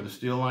liners or the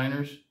steel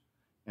liners,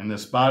 and the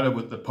Espada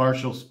with the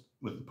partial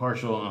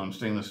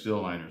stainless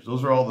steel liners.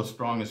 Those are all the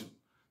strongest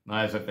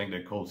knives I think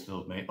that Cold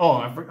Steel's made. Oh,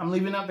 I'm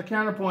leaving out the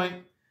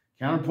Counterpoint.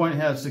 Counterpoint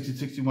has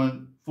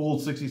full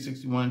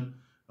 6061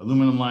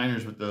 aluminum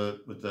liners with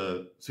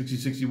the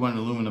 6061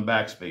 aluminum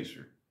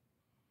backspacer.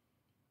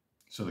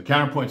 So the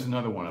Counterpoint's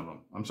another one of them.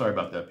 I'm sorry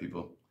about that,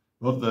 people.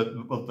 Both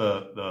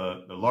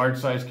the large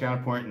size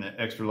Counterpoint and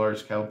the extra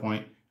large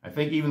Counterpoint. I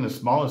think even the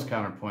smallest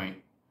Counterpoint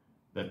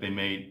that they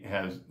made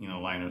has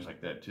liners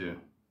like that too.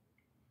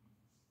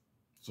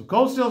 So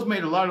Cold Steel's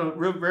made a lot of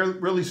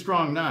really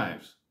strong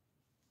knives.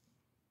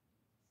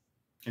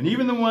 And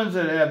even the ones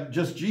that have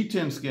just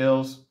G10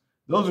 scales,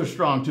 those are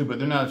strong too, but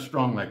they're not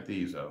strong like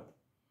these though.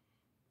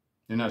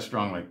 They're not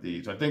strong like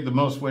these. I think the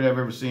most weight I've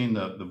ever seen,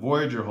 the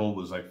Voyager hold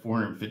was like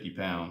 450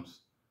 pounds.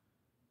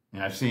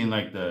 And I've seen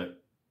like the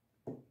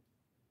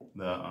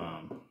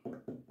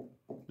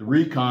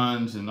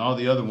Recons and all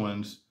the other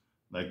ones,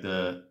 like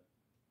the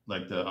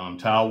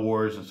Tau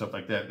Wars and stuff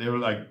like that. They were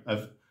like,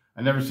 I've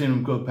never seen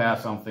them go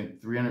past, I don't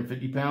think,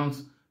 350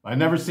 pounds. I've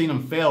never seen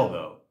them fail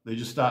though. They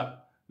just stopped.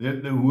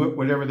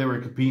 Whatever they were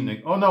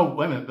competing. Oh no,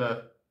 wait a minute.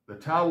 The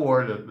Tau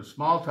War, the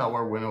small Tau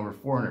War went over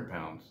 400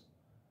 pounds.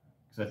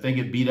 Because I think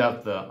it beat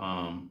out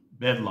the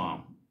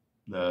Bedlam,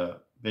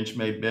 the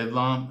Benchmade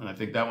Bedlam, and I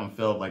think that one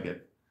fell like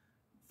at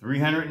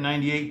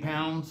 398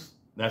 pounds.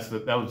 That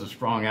was a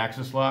strong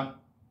axis lock.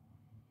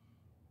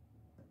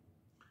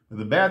 But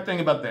the bad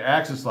thing about the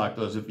axis lock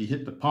though is if you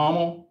hit the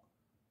pommel,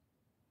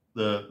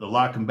 the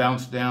lock can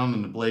bounce down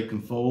and the blade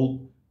can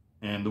fold.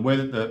 And the way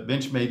that the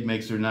Benchmade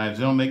makes their knives,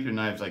 they don't make their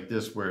knives like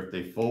this where if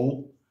they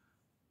fold,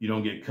 you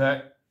don't get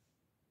cut.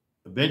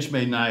 The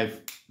Benchmade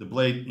knife, the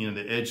blade,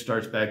 the edge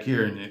starts back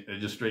here and it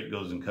just straight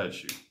goes and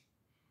cuts you.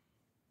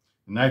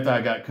 The knife that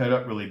I got cut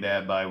up really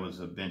bad by was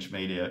a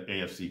Benchmade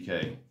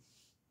AFCK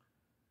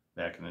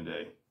back in the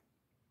day.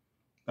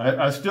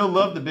 I still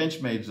love the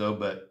Benchmades though,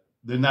 but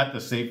they're not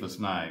the safest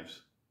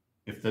knives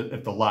if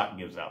the lock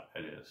gives out,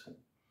 that is.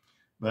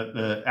 But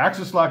the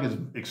axis lock is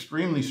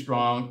extremely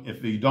strong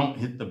if you don't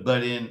hit the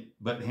butt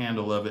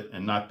handle of it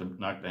and knock the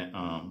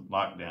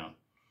lock down.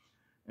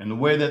 And the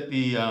way that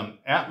the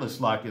Atlas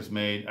lock is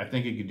made, I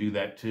think it could do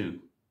that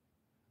too.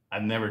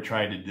 I've never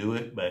tried to do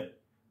it,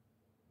 but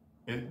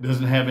it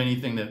doesn't have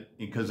anything that,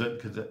 because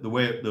the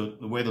way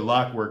the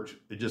lock works,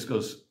 it just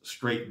goes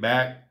straight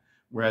back.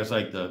 Whereas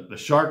like the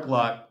Shark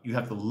lock, you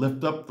have to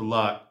lift up the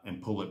lock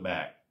and pull it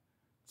back.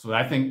 So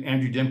I think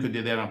Andrew Demko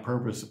did that on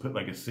purpose to put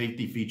like a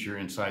safety feature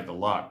inside the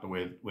lock, the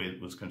way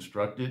it was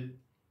constructed.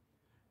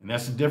 And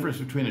that's the difference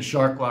between a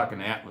Shark lock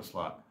and an Atlas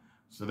lock.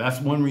 So that's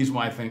one reason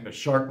why I think a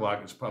Shark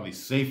lock is probably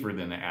safer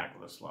than the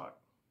Atlas lock.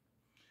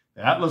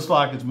 The Atlas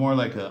lock is more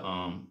like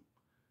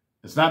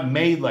it's not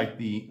made like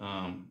the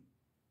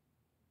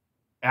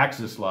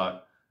Axis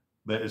lock.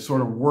 but it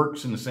sort of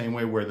works in the same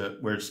way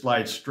where it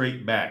slides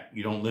straight back.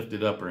 You don't lift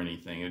it up or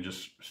anything. It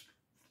just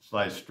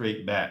slides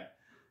straight back,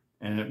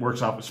 and it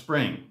works off a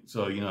spring.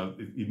 So you know,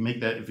 if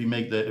you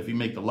make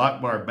the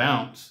lock bar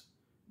bounce,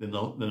 then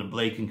the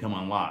blade can come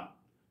unlocked.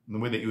 And the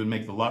way that you would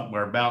make the lock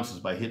bar bounce is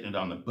by hitting it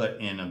on the butt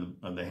end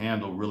of the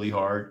handle really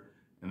hard,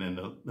 and then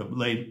the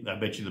blade, I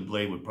bet you the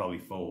blade would probably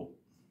fold.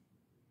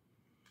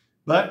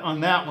 But on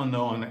that one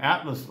though, on the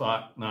Atlas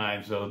lock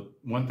knives, though,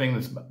 one thing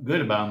that's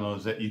good about them though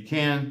is that you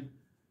can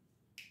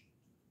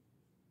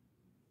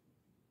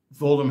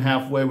fold them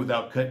halfway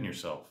without cutting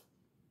yourself.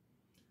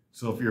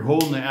 So if you're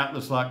holding the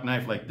Atlas lock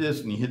knife like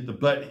this and you hit the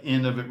butt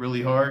end of it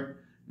really hard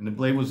and the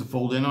blade was to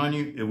fold in on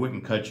you, it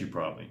wouldn't cut you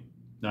probably.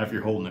 Not if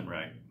you're holding it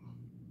right.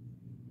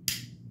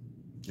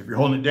 If you're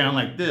holding it down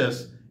like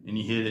this and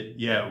you hit it,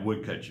 yeah, it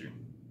would cut you.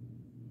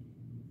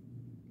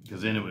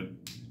 Because then it would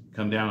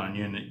come down on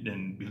you and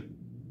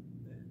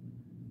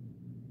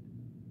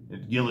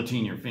it'd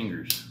guillotine your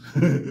fingers.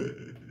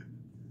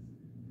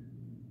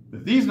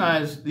 But these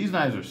knives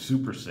are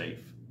super safe.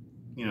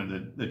 You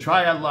know, the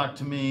triad lock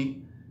to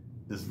me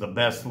is the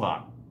best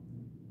lock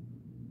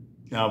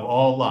of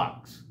all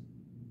locks.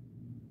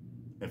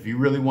 If you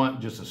really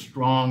want just a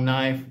strong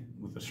knife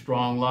with a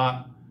strong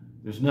lock,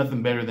 there's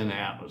nothing better than the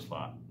Atlas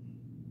lock.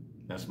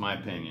 That's my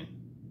opinion.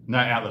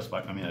 Not Atlas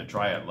lock, I mean a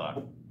triad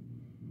lock.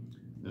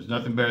 There's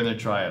nothing better than a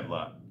triad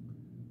lock.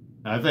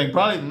 And I think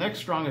probably the next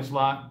strongest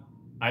lock,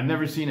 I've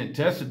never seen it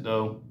tested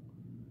though,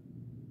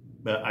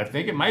 but I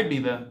think it might be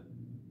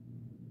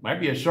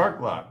a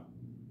shark lock.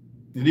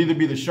 It'd either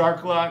be the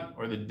shark lock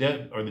or the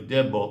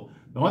deadbolt.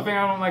 The only thing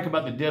I don't like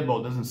about the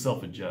deadbolt, it doesn't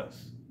self-adjust.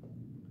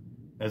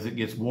 As it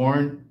gets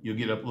worn, you'll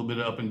get a little bit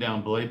of up and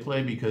down blade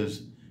play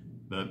because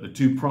the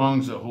two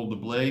prongs that hold the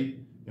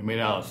blade, they're made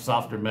out of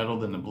softer metal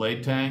than the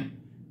blade tang,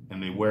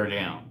 and they wear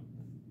down.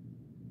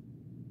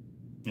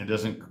 It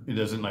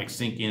doesn't like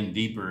sink in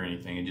deeper or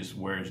anything. It just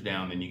wears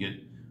down. Then you get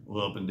a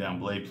little up and down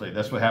blade play.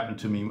 That's what happened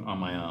to me on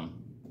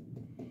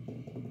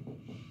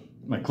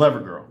my Clever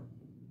Girl,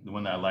 the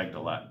one that I liked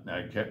a lot.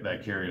 That I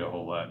carried a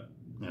whole lot,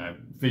 and I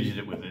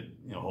fidgeted with it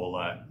a whole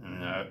lot,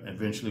 and I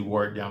eventually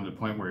wore it down to the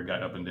point where it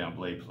got up and down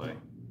blade play.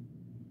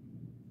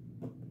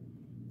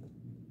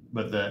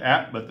 But the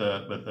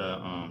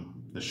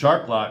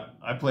shark lock,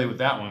 I play with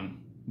that one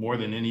more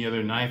than any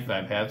other knife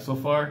that I've had so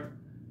far,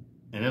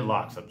 and it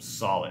locks up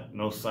solid.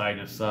 No side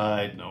to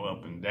side, no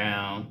up and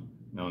down,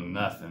 no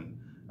nothing.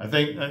 I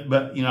think,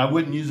 but you know, I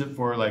wouldn't use it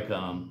for like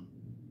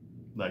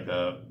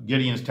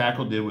Gideon's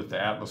Tackle did with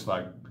the Atlas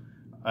lock,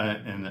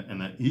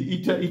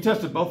 he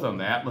tested both of them,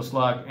 the Atlas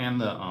lock and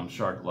the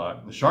shark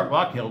lock. The shark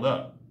lock held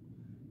up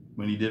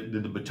when he did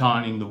the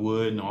batoning, the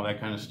wood, and all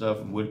that kind of stuff,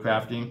 and wood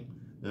crafting.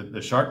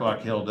 The shark lock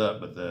held up,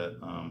 but the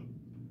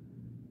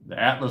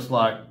Atlas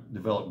lock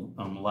developed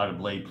a lot of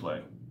blade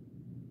play.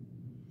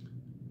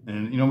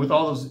 And you know, with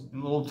all those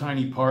little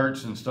tiny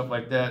parts and stuff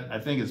like that, I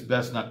think it's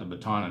best not to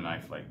baton a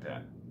knife like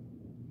that.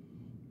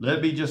 Let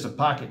it be just a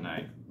pocket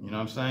knife. You know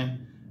what I'm saying?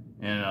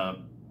 And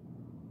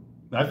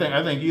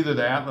I think either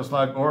the Atlas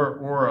lock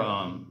or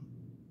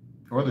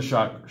the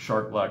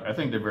shark lock, I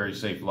think they're very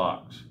safe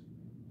locks.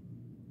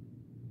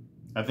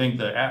 I think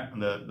the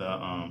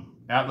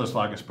Atlas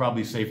lock is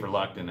probably safer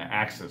lock than the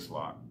Axis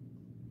lock.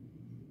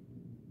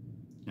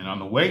 And on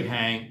the weight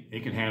hang,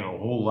 it can handle a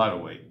whole lot of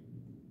weight.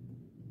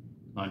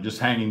 On just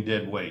hanging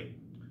dead weight.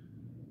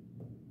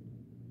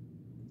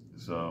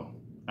 So,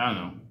 I don't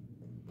know.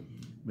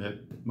 But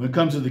when it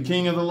comes to the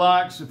king of the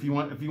locks, if you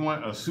want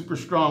a super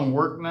strong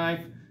work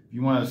knife, if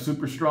you want a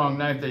super strong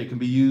knife that can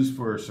be used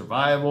for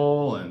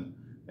survival and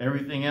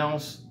everything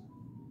else,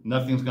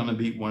 nothing's going to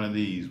beat one of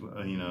these,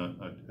 you know,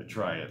 a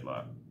triad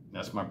lock.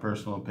 That's my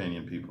personal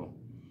opinion, people.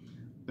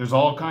 There's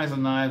all kinds of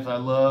knives I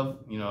love,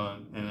 you know,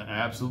 and I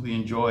absolutely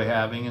enjoy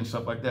having and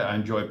stuff like that. I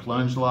enjoy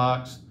plunge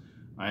locks.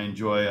 I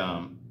enjoy,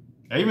 I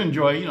even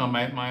enjoy, you know,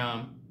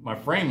 my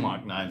frame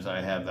lock knives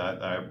I have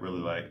that I really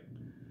like.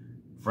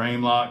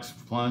 Frame locks,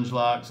 plunge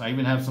locks. I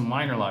even have some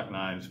liner lock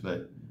knives,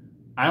 but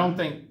I don't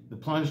think the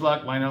plunge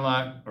lock, liner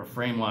lock, or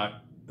frame lock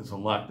is a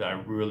lock that I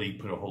really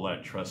put a whole lot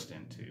of trust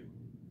into.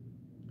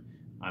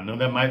 I know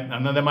that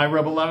might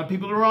rub a lot of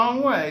people the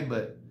wrong way,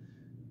 but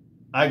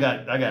I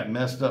got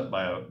messed up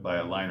by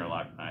a liner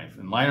lock knife.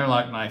 And liner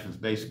lock knife is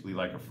basically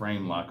like a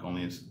frame lock,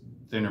 only it's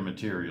thinner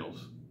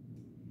materials.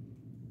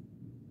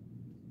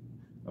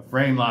 A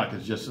frame lock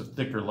is just a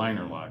thicker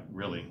liner lock,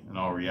 really, in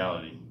all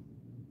reality.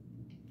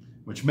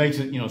 Which makes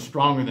it, you know,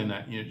 stronger than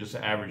that, you know, just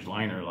an average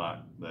liner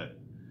lock. But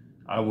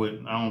I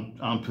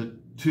don't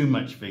put too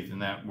much faith in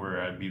that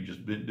where I'd be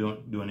just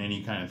doing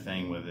any kind of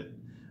thing with it.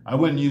 I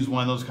wouldn't use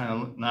one of those kind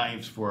of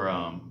knives for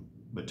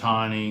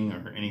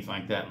batoning or anything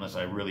like that unless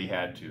I really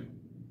had to.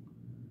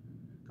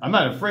 I'm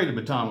not afraid to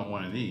baton with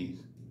one of these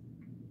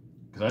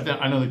because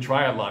I know the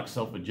triad lock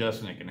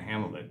self-adjusts and it can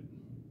handle it.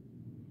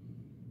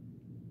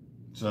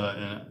 So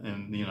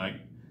and you know, like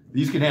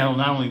these can handle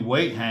not only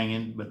weight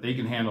hanging, but they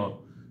can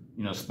handle,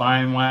 you know,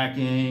 spine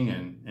whacking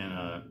and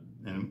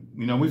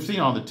you know, we've seen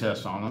all the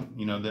tests on them.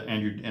 You know, the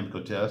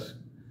Demko test.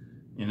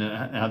 You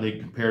know, how they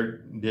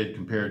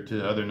compared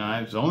to other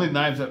knives. The only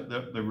knives that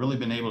they've really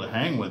been able to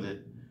hang with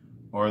it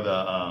are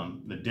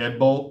the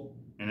deadbolt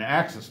and the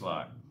axis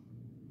lock.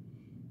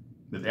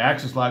 But the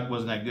axis lock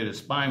wasn't that good at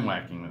spine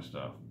whacking and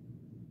stuff.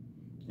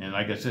 And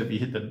like I said, if you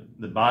hit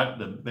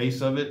the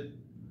base of it,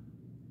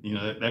 you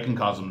know, that can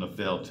cause them to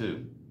fail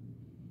too.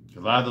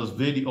 A lot of those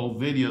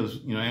old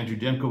videos, you know, Andrew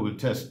Demko would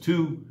test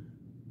two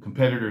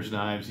competitors'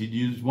 knives. He'd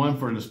use one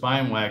for the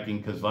spine whacking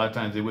because a lot of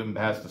times they wouldn't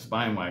pass the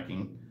spine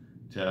whacking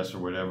test or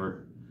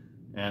whatever,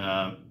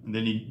 and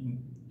then he'd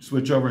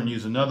switch over and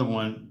use another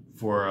one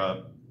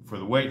for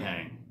the weight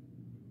hang.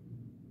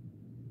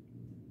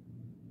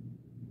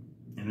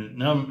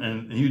 And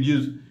he would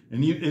use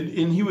and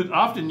he would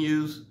often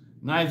use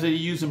knives that he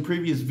used in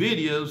previous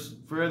videos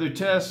for other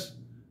tests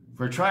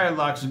for triad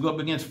locks to go up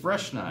against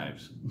fresh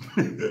knives.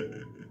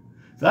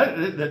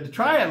 The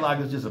triad lock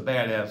is just a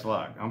badass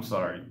lock. I'm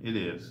sorry, it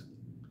is.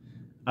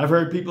 I've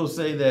heard people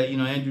say that, you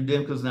know, Andrew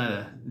Demko's not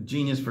a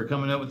genius for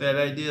coming up with that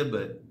idea,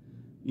 but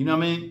you know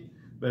what I mean?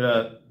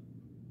 But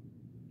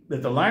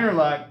the liner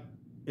lock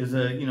is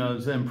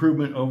is an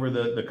improvement over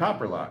the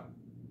copper lock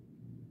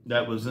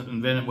that was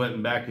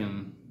invented back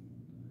in,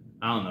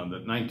 I don't know,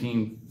 the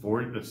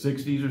 1940s, the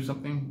 60s or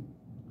something.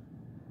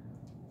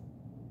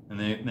 And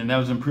then that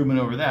was an improvement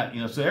over that.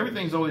 You know, so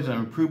everything's always an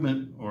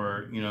improvement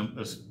or, you know,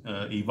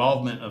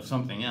 evolvement of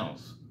something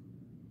else.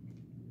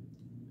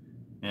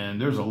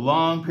 And there's a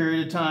long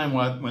period of time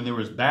when there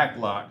was back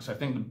locks. I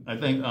think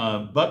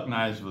Buck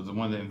Knives was the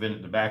one that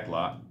invented the back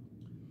lock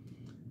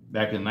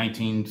back in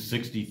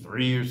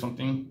 1963 or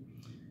something.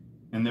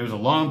 And there was a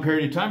long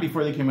period of time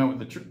before they came out with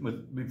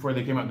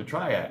the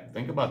triad.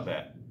 Think about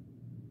that.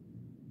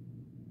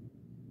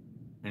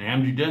 And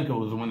Andrew Demko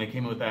was the one that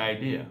came up with that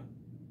idea.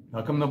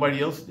 How come nobody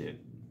else did?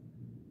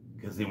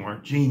 Because they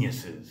weren't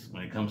geniuses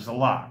when it comes to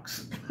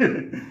locks.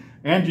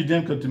 Andrew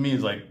Demko to me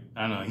is like,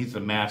 I don't know, he's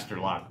a master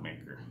lock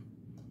maker.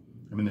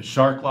 I mean, the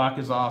shark lock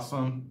is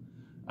awesome.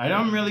 I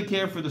don't really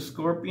care for the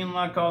scorpion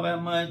lock all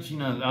that much. You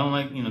know, I don't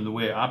like, you know, the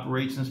way it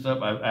operates and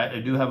stuff. I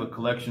do have a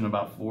collection,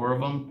 about 4 of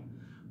them,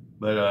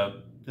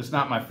 but it's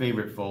not my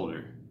favorite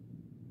folder.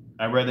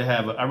 I'd rather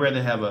have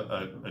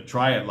a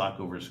triad lock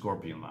over a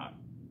scorpion lock.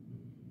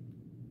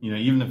 You know,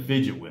 even the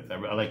fidget width,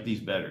 I like these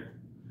better.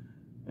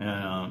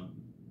 And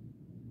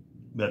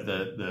but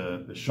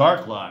the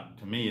shark lock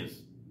to me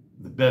is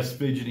the best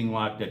fidgeting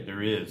lock that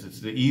there is. It's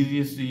the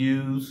easiest to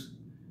use.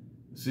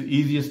 It's the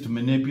easiest to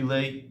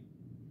manipulate,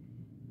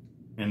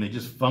 and they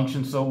just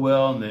function so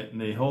well, and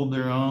they hold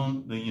their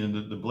own.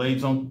 The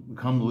blades don't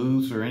come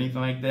loose or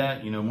anything like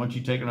that. You know, once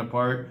you take them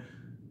apart,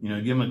 you know,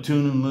 give them a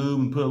tune and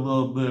lube and put a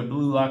little bit of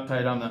blue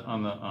Loctite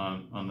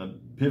on the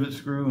pivot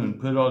screw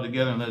and put it all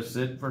together and let it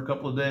sit for a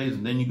couple of days,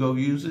 and then you go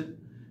use it.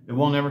 It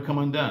won't ever come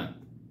undone.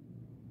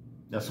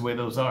 That's the way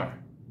those are.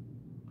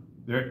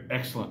 They're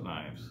excellent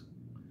knives.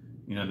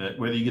 You know, that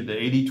whether you get the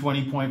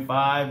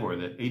 80-20.5 or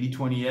the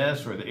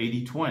 80-20S or the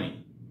 80-20.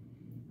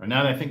 Or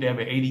now I think they have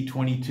an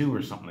 80-22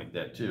 or something like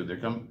that too. They're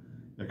coming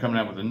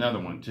out with another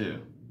one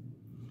too.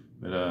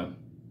 But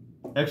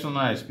excellent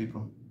knives,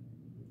 people.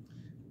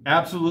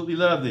 Absolutely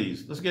love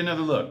these. Let's get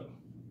another look.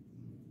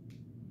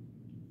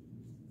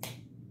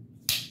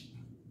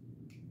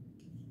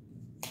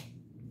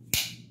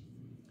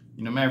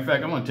 You know, matter of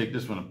fact, I'm going to take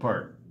this one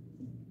apart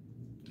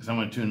because I'm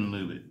going to tune and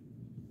lube it.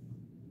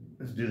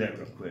 Let's do that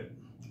real quick.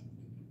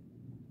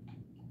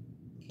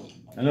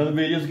 I know the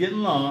video's getting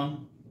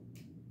long.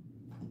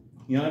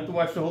 You don't have to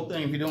watch the whole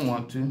thing if you don't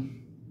want to.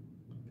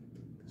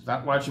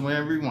 Stop watching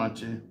whenever you want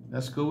to.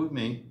 That's cool with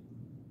me.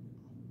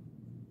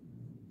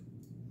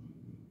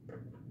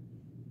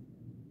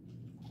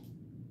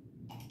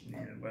 Yeah,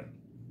 what?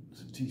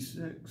 It's a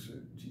T6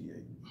 or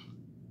T8.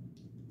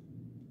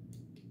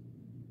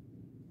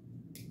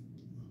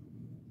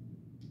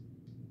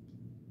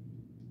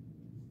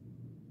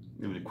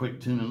 Give it a quick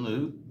tune and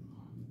lube.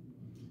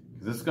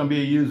 This is going to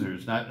be a user.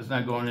 It's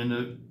not going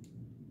into.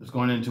 It's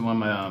going into one of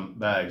my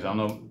bags. I don't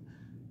know.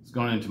 It's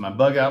going into my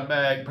Bugout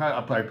bag.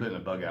 I'll probably put it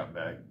in a Bugout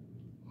bag,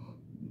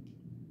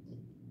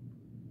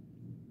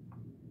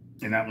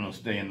 and that one will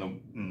stay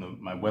in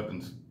my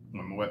weapons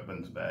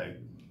bag.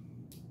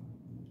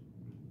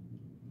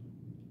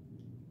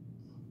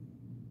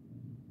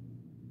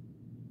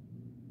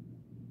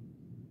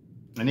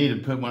 I need to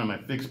put one of my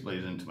fixed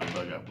blades into my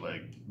Bugout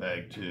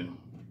bag too.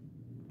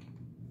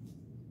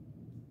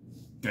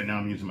 Right now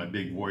I'm using my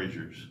big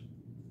Voyagers.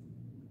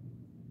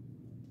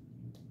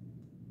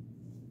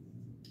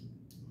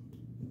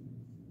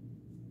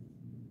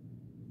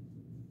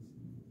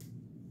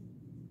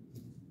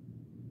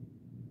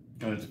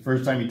 And it's the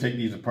first time you take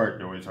these apart,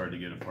 they're always hard to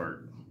get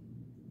apart.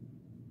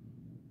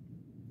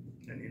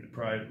 I need to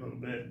pry it a little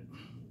bit.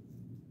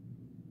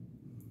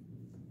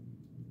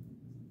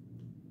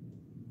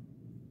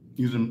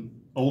 Using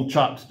old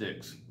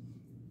chopsticks.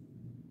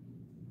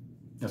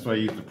 That's what I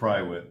use to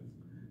pry with,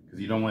 because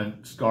you don't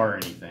want to scar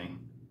anything.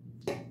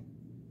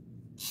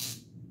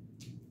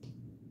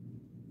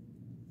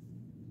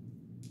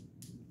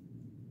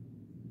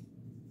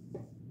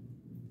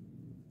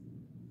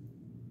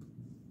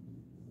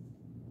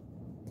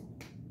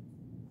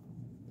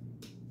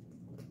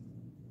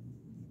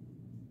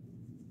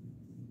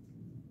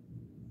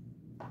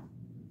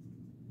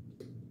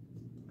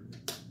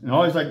 And I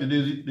always like to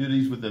do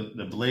these with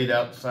the blade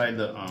outside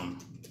the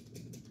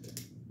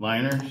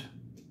liners.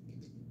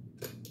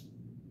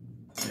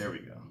 There we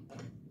go.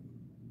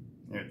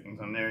 Everything's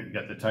on there. You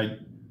got the tight,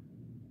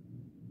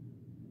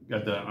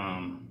 got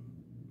the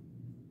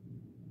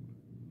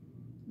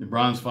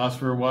bronze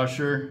phosphor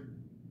washer,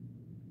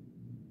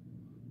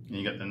 and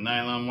you got the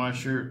nylon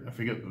washer. I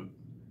forget the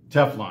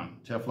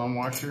Teflon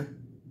washer.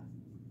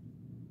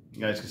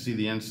 You guys can see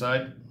the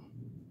inside.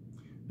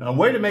 Now, a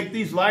way to make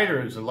these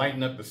lighter is to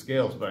lighten up the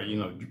scales by, you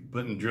know,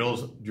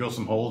 drill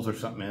some holes or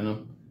something in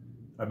them.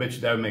 I bet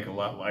you that would make it a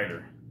lot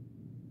lighter,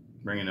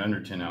 bringing it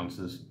under 10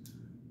 ounces.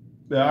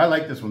 But I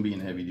like this one being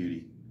heavy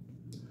duty.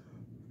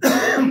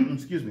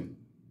 Excuse me.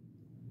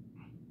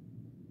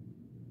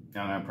 I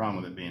don't have a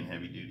problem with it being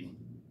heavy duty.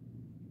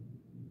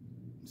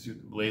 See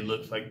what the blade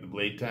looks like, the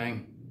blade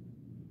tang.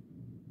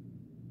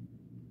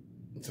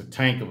 It's a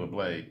tank of a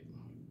blade.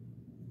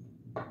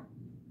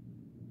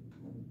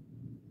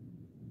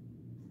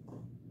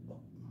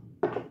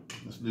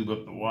 Let's lube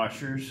up the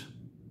washers.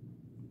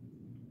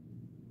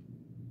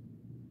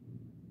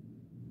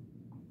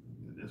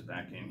 Put this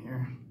back in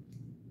here.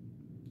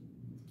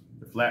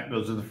 The flat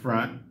goes to the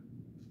front.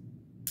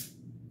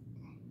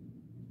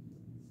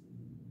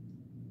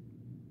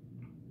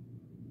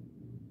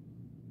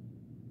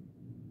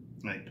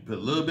 I like to put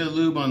a little bit of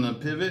lube on the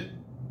pivot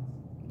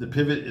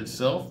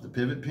itself, the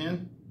pivot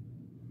pin,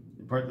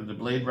 the part that the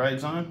blade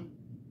rides on.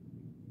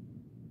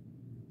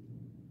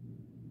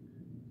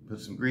 Put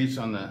some grease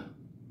on the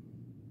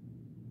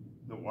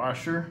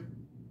washer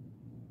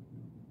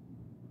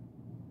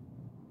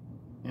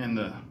and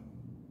the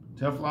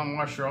Teflon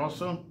washer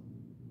also.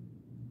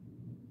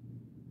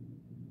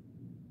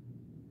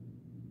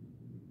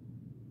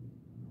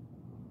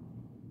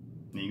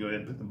 Then you go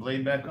ahead and put the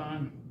blade back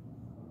on.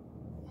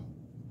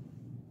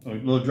 A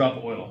little drop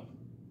of oil.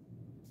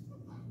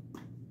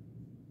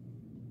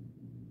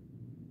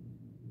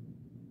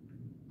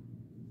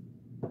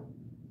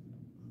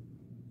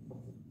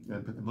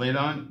 Gotta put the blade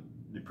on,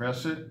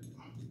 depress it.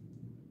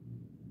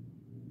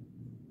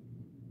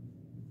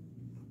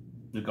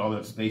 Look, all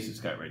that space it's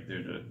got right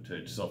there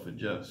to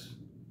self-adjust.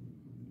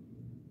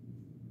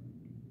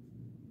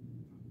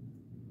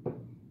 A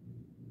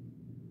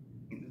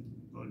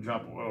little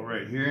drop of oil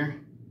right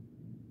here.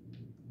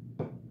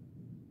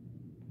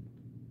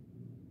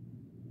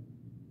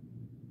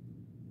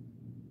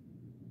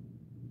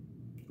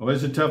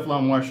 Always the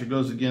Teflon washer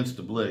goes against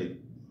the blade.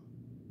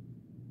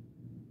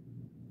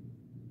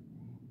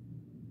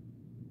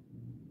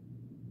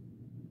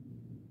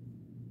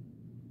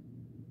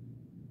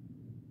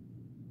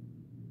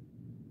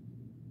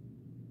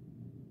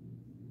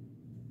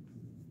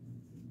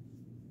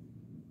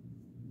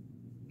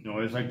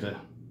 I always like to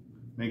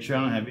make sure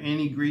I don't have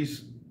any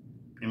grease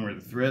in where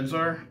the threads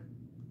are.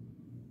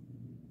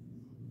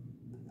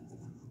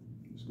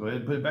 Just go ahead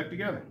and put it back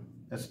together.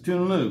 That's the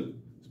tune and lube.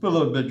 Let's put a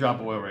little bit of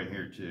drop of oil right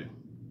here too.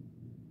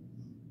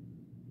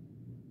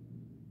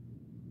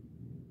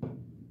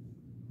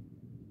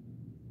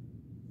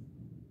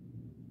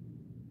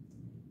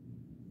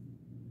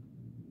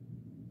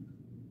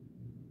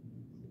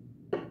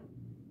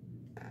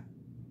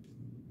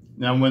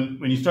 Now when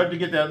you start to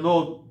get that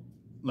little,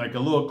 like a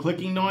little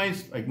clicking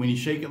noise, like when you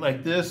shake it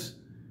like this,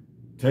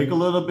 take a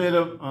little bit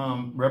of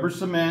rubber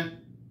cement,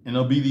 and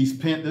it'll be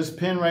this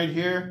pin right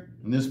here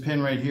and this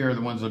pin right here are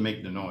the ones that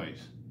make the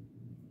noise.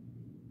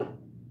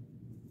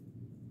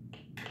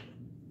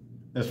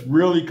 That's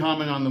really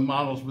common on the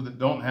models that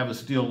don't have a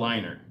steel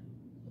liner.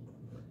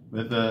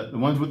 But the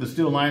ones with the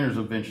steel liners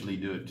eventually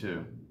do it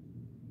too.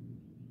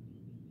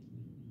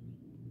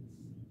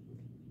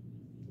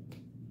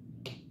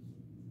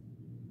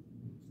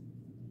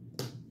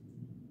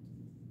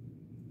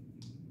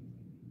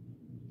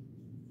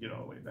 Get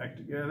all the way back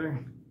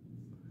together.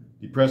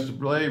 Depress the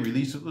blade,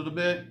 release it a little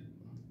bit.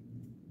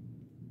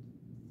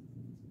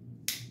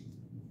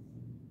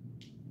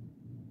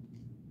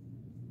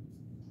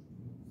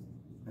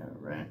 All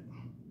right.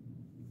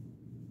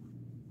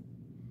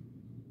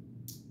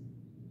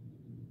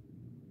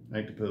 I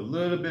like to put a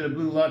little bit of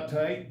blue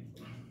Loctite.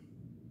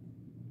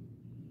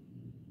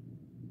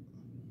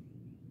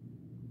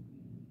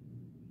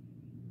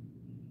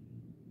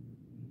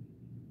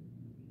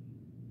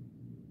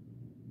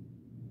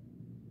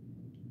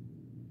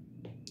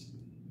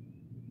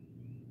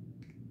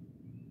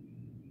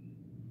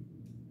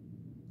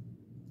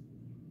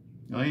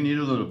 You only need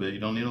a little bit, you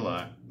don't need a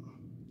lot.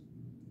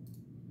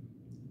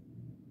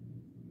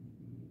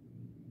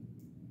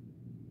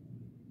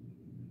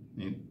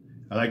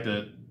 I like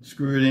to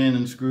screw it in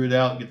and screw it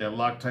out, get that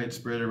Loctite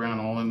spread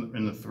around all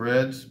in the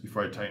threads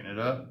before I tighten it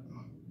up.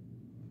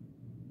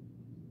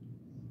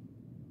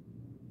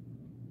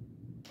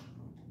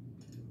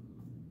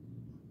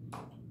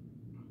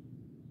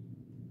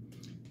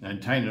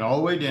 And tighten it all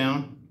the way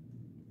down.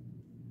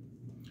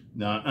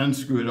 Now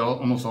unscrew it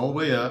almost all the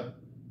way up.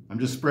 I'm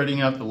just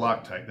spreading out the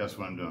Loctite, that's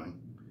what I'm doing.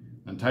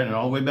 And tighten it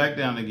all the way back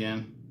down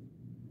again,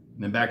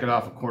 and then back it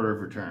off a quarter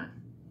of a turn.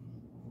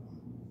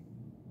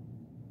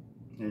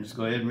 And just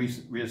go ahead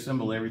and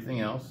reassemble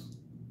everything else.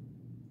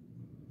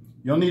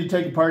 You'll need to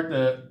take apart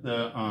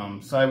the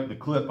side with the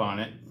clip on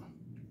it.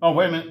 Oh,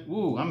 wait a minute.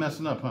 Ooh, I'm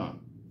messing up, huh?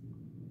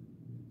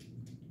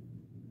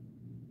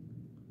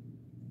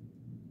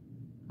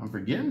 I'm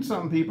forgetting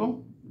something,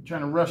 people. I'm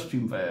trying to rush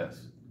too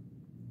fast.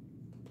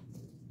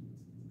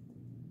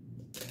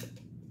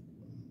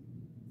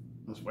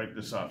 Let's wipe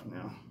this off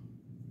now.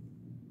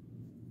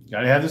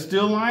 Gotta have the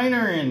steel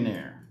liner in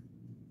there.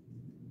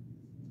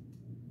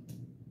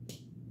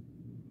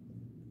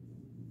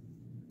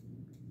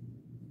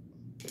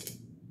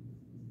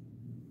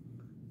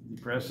 You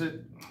press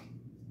it.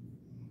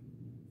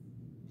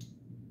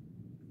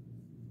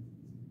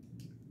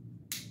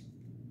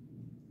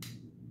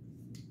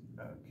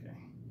 Okay,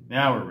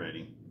 now we're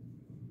ready.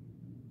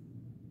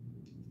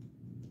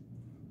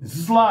 This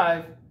is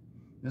live.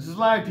 This is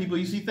live, people.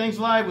 You see things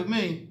live with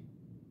me.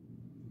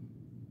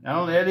 I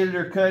don't edit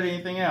or cut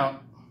anything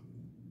out.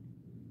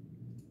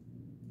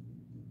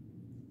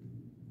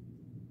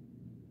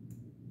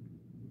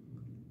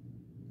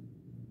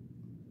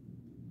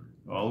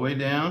 All the way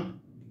down.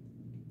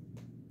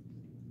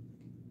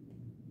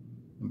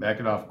 And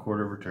back it off a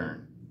quarter of a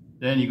turn.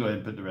 Then you go ahead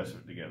and put the rest of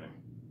it together.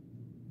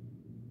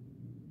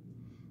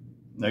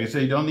 Like I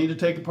say, you don't need to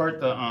take apart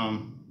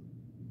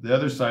the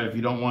other side if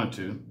you don't want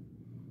to.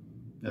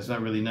 That's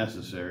not really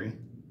necessary.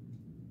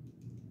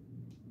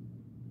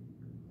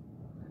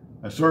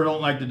 I sort of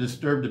don't like to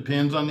disturb the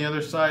pins on the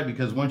other side,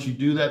 because once you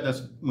do that,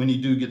 that's when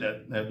you do get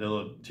that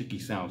little ticky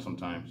sound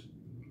sometimes.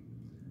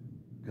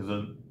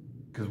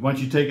 Because once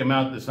you take them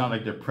out, it's not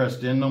like they're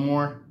pressed in no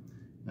more.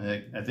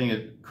 I think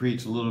it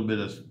creates a little bit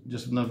of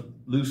just enough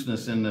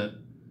looseness in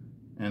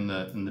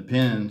the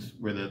pins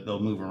where they'll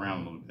move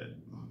around a little bit.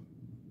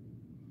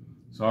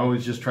 So I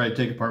always just try to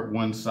take apart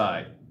one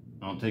side.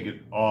 I don't take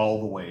it all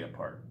the way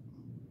apart.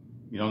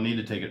 You don't need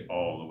to take it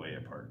all the way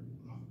apart.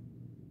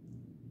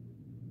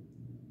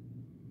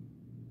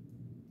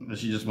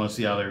 Unless you just want to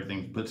see how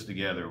everything puts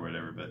together or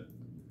whatever, but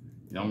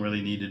you don't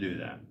really need to do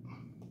that.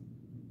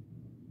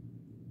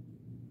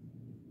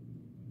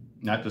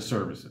 Not to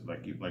service it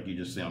like you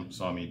just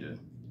saw me do.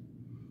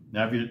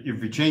 Now, if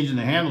you're changing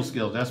the handle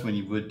scales, that's when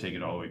you would take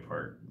it all the way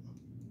apart.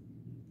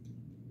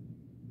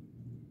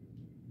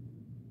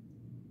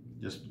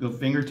 Just go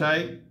finger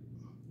tight.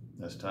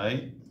 That's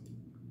tight.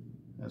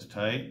 That's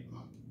tight.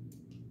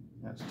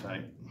 That's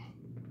tight.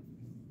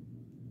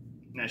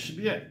 That should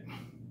be it.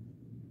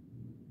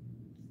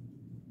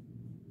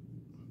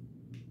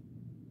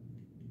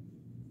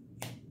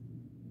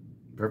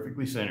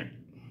 Perfectly centered.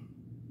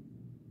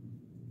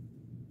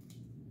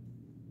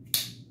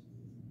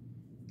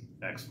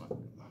 Excellent.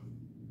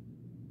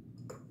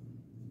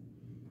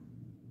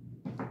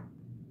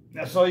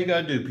 That's all you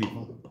gotta do,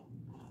 people.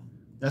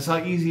 That's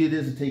how easy it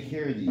is to take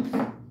care of these.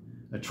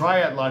 A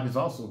triad lock is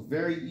also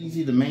very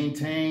easy to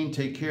maintain,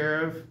 take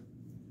care of.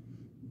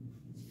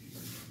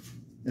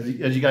 As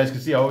you guys can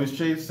see, I always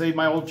save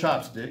my old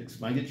chopsticks.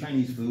 When I get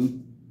Chinese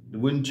food, the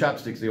wooden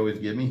chopsticks they always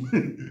give me.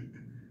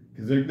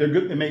 Because they're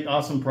good, they make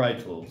awesome pry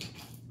tools.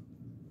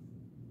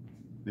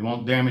 They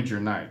won't damage your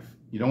knife.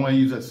 You don't want to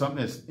use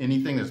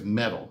anything that's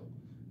metal.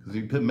 Because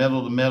if you put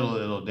metal to metal,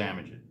 it'll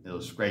damage it.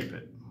 It'll scrape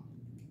it.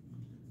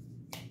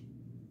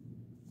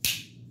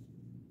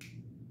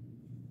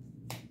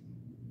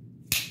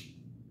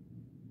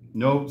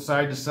 No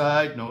side to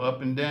side, no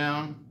up and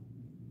down.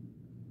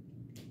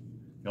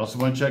 You also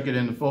want to check it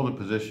in the folded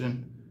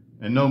position,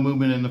 and no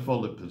movement in the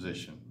folded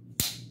position.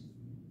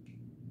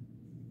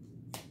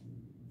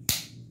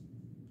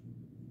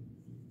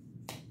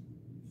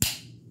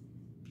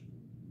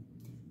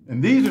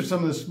 And these are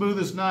some of the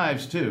smoothest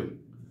knives too.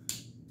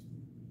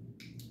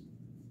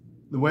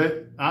 The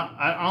way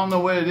I don't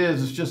know what it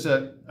is. It's just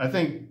that I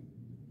think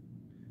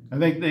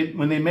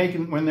when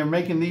they're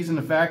making these in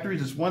the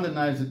factories, it's one of the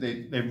knives that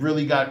they've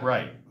really got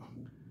right.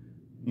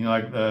 You know,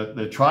 like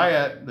the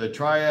triad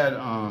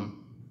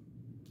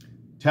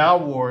Tao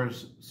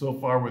Wars so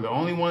far were the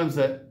only ones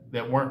that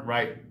weren't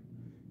right.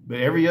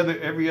 But every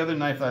other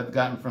knife I've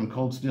gotten from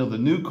Cold Steel, the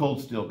new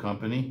Cold Steel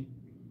company,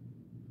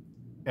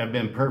 have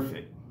been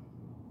perfect.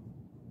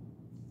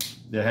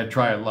 That had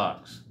triad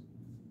locks.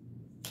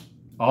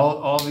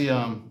 All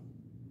the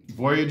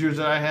Voyagers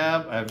that I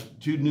have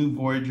two new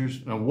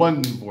Voyagers, no,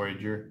 one new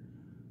Voyager.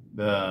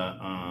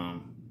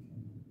 The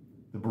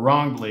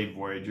Barong Blade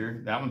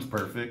Voyager, that one's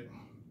perfect.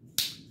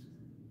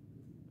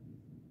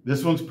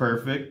 This one's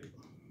perfect.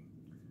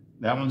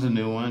 That one's a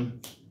new one.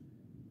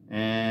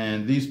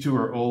 And these two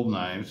are old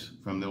knives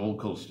from the old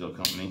Cold Steel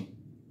company.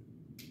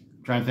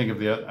 I'm trying to think of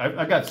the other.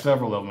 I got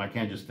several of them. I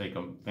can't just think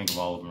of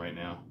all of them right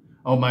now.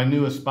 Oh, my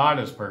new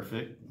Espada is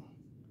perfect.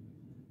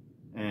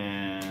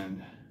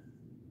 And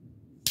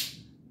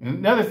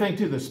another thing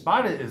too, the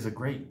Espada is a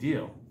great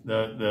deal.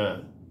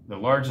 The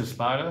large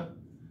Espada,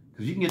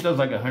 because you can get those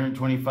like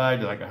 $125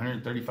 to like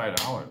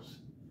 $135.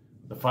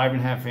 The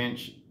 5.5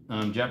 inch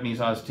Japanese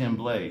Oz 10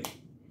 blade.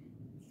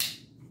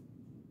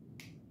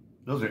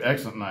 Those are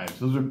excellent knives.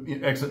 Those are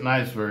excellent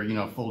knives for, you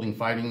know, folding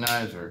fighting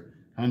knives or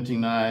hunting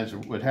knives or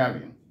what have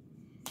you.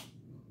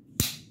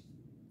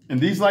 And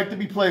these like to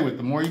be played with.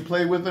 The more you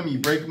play with them, you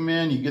break them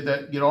in, you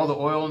get all the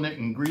oil in it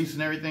and grease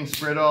and everything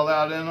spread all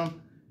out in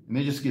them, and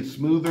they just get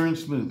smoother and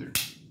smoother.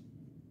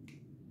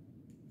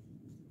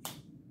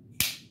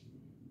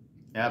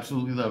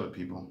 Absolutely love it,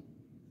 people.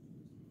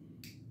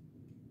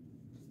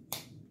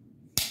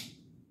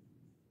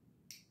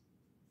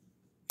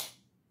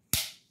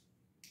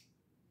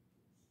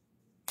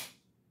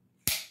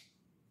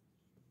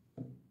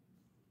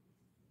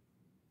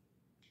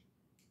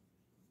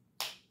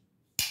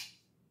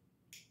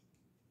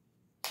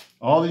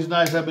 All these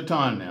knives have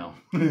baton now.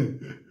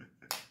 And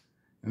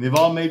they've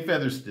all made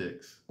feather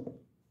sticks.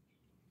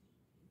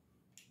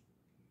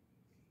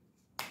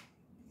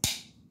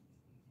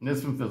 And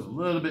this one feels a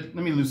little bit,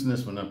 let me loosen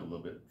this one up a little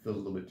bit. It feels a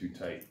little bit too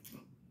tight.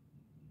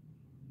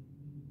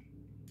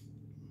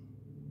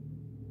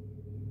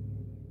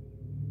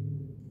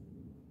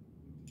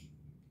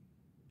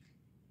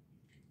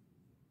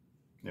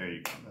 There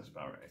you go, that's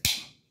about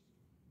right.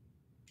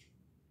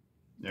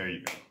 There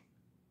you go.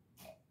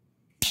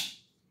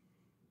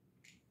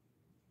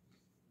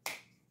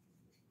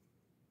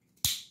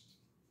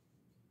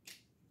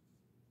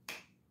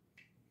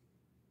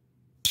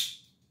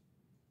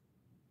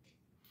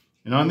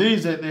 And on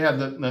these, they have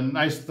the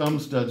nice thumb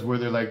studs where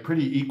they're like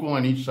pretty equal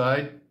on each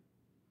side.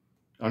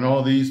 On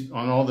all these,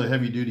 on all the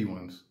heavy duty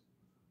ones,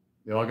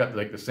 they all got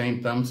like the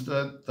same thumb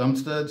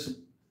studs.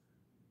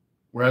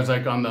 Whereas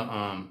like on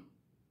the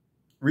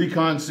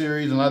Recon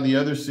series and a lot of the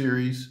other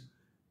series,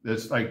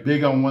 that's like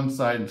big on one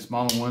side and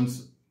small on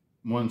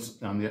one's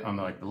on the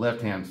like the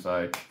left hand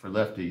side for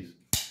lefties.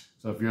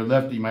 So if you're a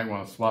lefty, you might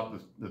want to swap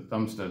the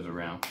thumb studs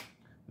around.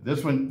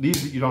 This one,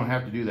 these you don't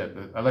have to do that,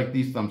 but I like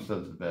these thumb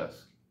studs the best.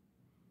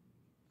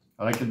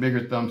 I like the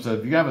bigger thumb stud.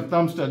 If you have a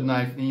thumb stud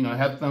knife, you know,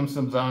 have thumb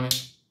studs on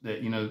it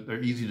that, you know,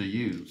 they're easy to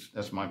use.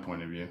 That's my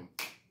point of view.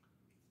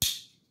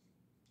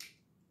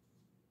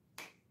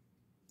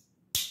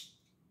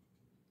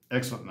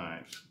 Excellent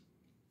knives.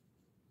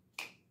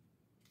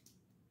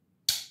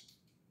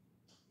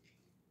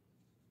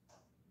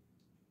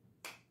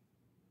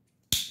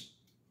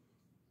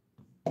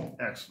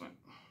 Excellent.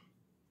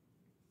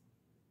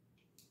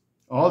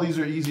 All these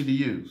are easy to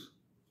use.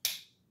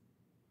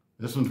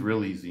 This one's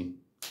real easy.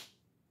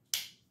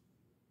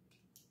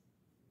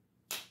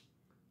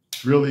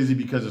 It's real easy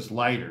because it's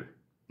lighter.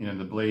 You know,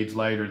 the blade's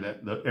lighter,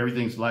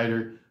 everything's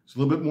lighter. It's a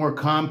little bit more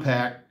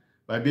compact.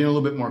 By being a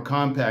little bit more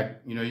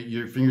compact, you know,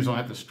 your fingers don't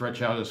have to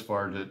stretch out as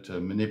far to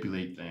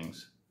manipulate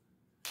things.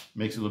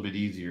 Makes it a little bit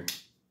easier.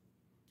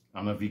 I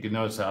don't know if you can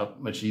notice how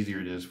much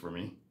easier it is for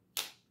me.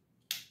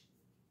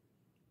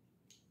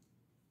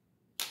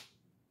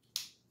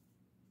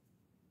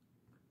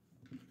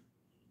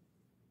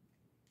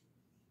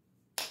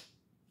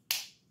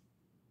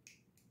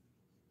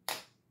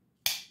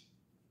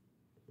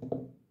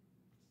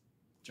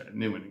 Try a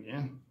new one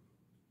again.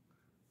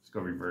 Let's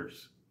go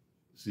reverse.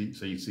 See,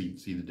 so you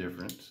see the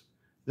difference.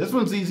 This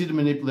one's easy to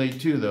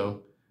manipulate too,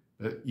 though.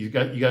 But you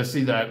got to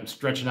see that I'm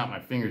stretching out my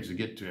fingers to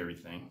get to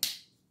everything,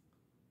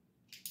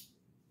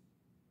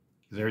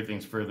 because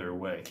everything's further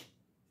away.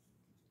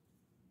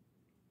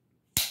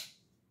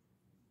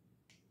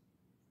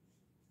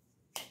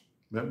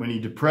 But when you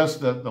depress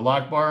the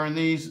lock bar on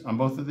these, on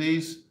both of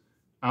these,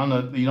 I don't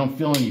know, you don't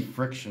feel any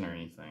friction or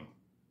anything.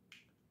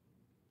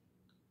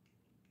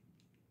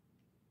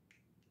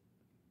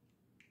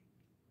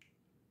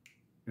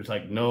 There's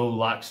like no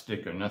lock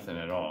stick or nothing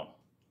at all.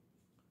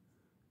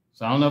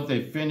 So I don't know if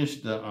they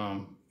finished the,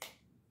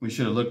 we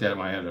should have looked at it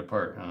when I had it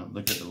apart, huh?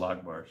 Looked at the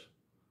lock bars.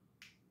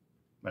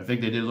 I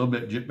think they did a little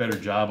bit better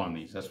job on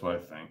these. That's what I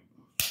think.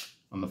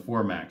 On the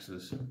 4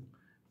 Maxes.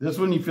 This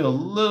one you feel a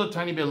little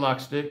tiny bit of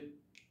lock stick.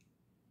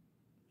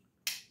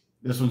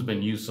 This one's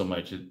been used so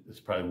much,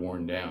 it's probably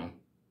worn down.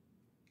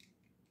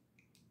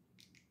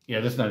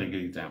 Yeah, that's not a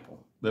good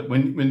example. But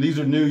when these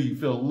are new, you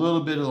feel a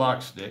little bit of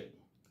lock stick.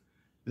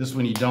 This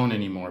one you don't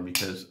anymore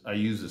because I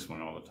use this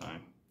one all the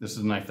time. This is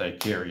a knife that I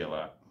carry a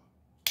lot.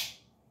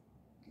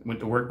 It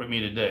went to work with me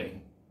today.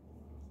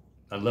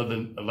 I love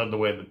the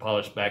way the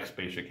polished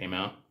backspacer came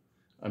out.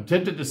 I'm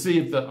tempted to see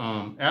if the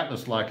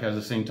Atlas lock has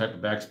the same type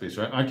of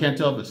backspacer. I can't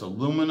tell if it's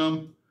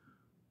aluminum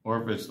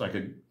or if it's like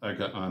a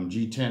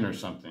G10 or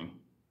something.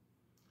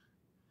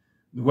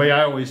 The way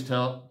I always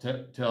tell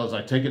is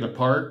I take it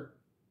apart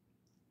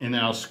and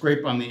then I'll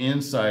scrape on the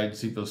inside,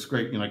 see if it'll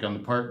scrape, you know, like on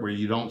the part where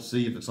you don't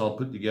see if it's all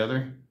put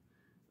together.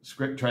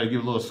 Try to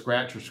give it a little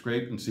scratch or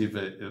scrape and see if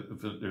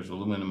there's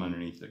aluminum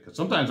underneath it. Because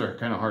sometimes they're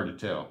kind of hard to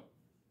tell.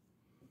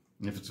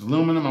 And if it's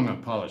aluminum, I'm going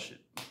to polish it.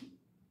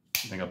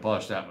 I think I'll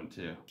polish that one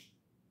too.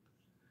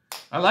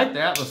 I like the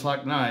Atlas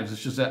lock knives.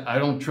 It's just that I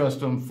don't trust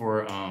them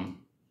for,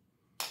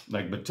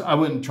 like, I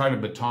wouldn't try to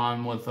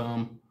baton with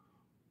them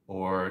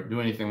or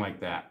do anything like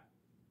that.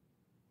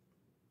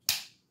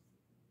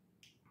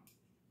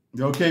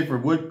 They're okay for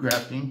wood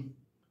grafting.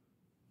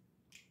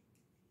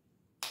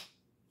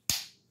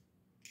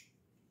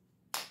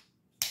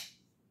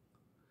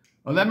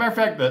 Well, as a matter of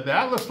fact, the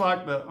Atlas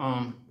lock,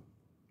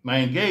 my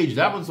Engage,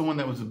 that was the one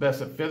that was the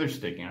best at feather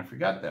sticking. I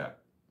forgot that.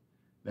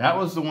 That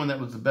was the one that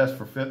was the best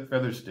for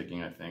feather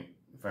sticking, I think,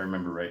 if I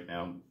remember right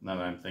now that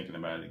I'm thinking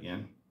about it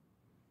again.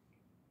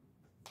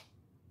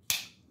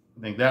 I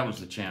think that was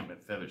the Champion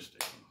feather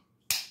sticking.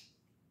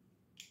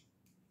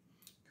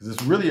 Because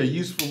it's really a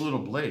useful little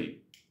blade.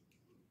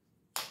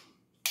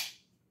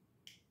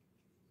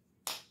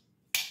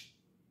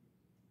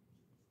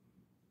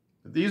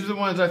 But these are the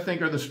ones I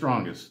think are the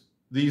strongest.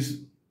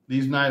 These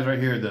knives right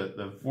here,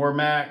 the 4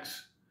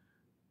 Max,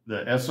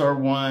 the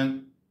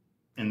SR1,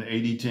 and the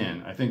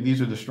AD10. I think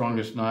these are the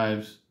strongest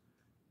knives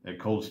that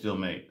Cold Steel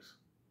makes.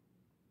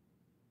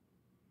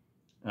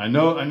 And I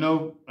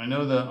know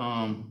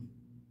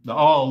the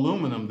all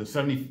aluminum, the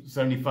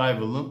 7075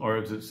 aluminum, or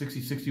is it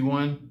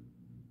 6061?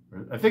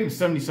 I think it's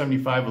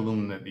 7075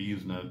 aluminum that they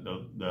use in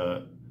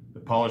the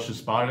polished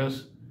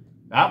espadas.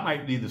 That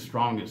might be the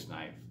strongest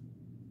knife.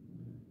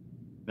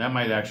 That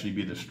might actually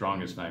be the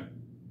strongest knife.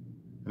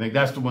 I think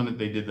that's the one that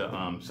they did the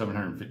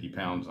 750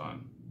 pounds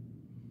on.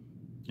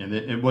 And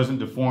it wasn't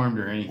deformed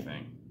or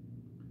anything.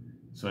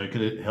 So it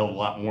could have held a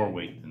lot more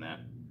weight than that.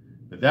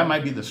 But that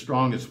might be the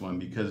strongest one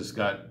because it's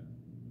got,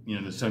 you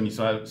know, the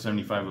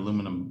 75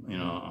 aluminum, you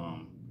know,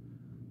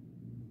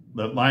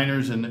 the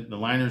liners and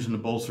the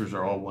bolsters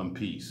are all one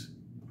piece.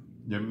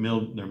 They're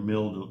milled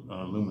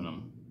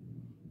aluminum.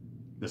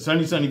 The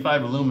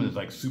 7075 aluminum is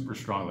like super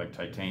strong, like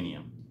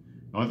titanium.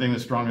 The only thing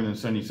that's stronger than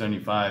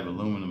 7075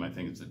 aluminum, I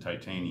think, is the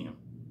titanium.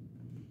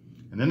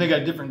 And then they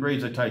got different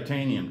grades of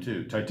titanium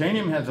too.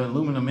 Titanium has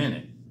aluminum in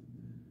it.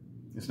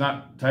 It's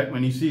not tight.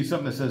 When you see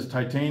something that says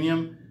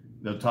titanium,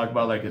 they'll talk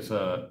about like it's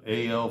a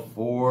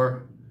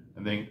AL4.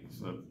 I think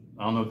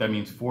I don't know what that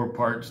means. 4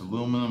 parts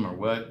aluminum or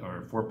what,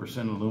 or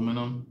 4%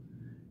 aluminum.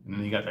 And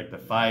then you got like the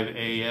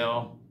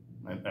 5AL.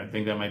 I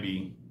think that might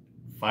be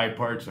 5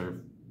 parts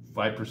or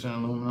 5%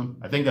 aluminum.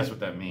 I think that's what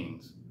that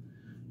means.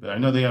 But I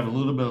know they have a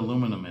little bit of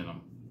aluminum in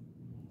them.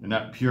 They're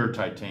not pure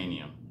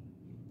titanium.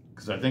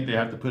 Because I think they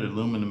have to put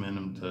aluminum in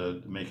them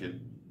to make it,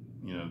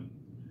 you know,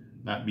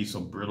 not be so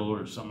brittle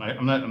or something.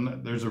 I'm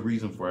not, there's a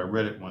reason for it. I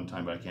read it one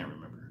time, but I can't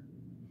remember.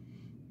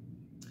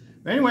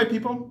 But anyway,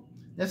 people,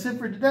 that's it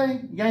for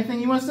today. You got anything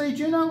you want to say,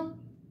 Juno?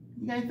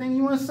 You got anything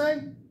you want to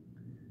say?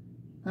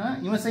 Huh?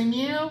 You want to say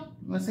meow?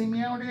 You want to say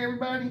meow to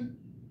everybody?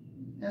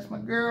 That's my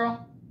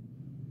girl.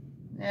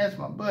 That's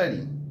my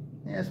buddy.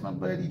 That's my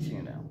buddy,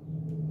 Juno.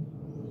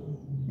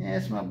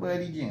 That's my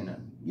buddy, Juno.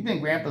 You've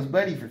been Grandpa's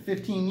buddy for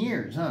 15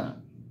 years, huh?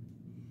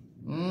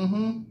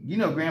 Mm-hmm. You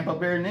know Grandpa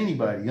better than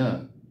anybody, huh?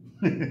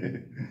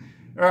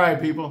 All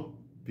right, people.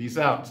 Peace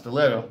out.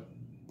 Stiletto.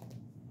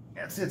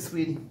 That's it,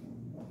 sweetie.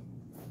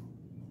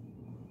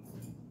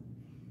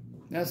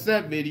 That's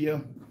that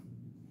video.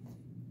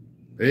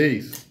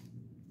 Peace.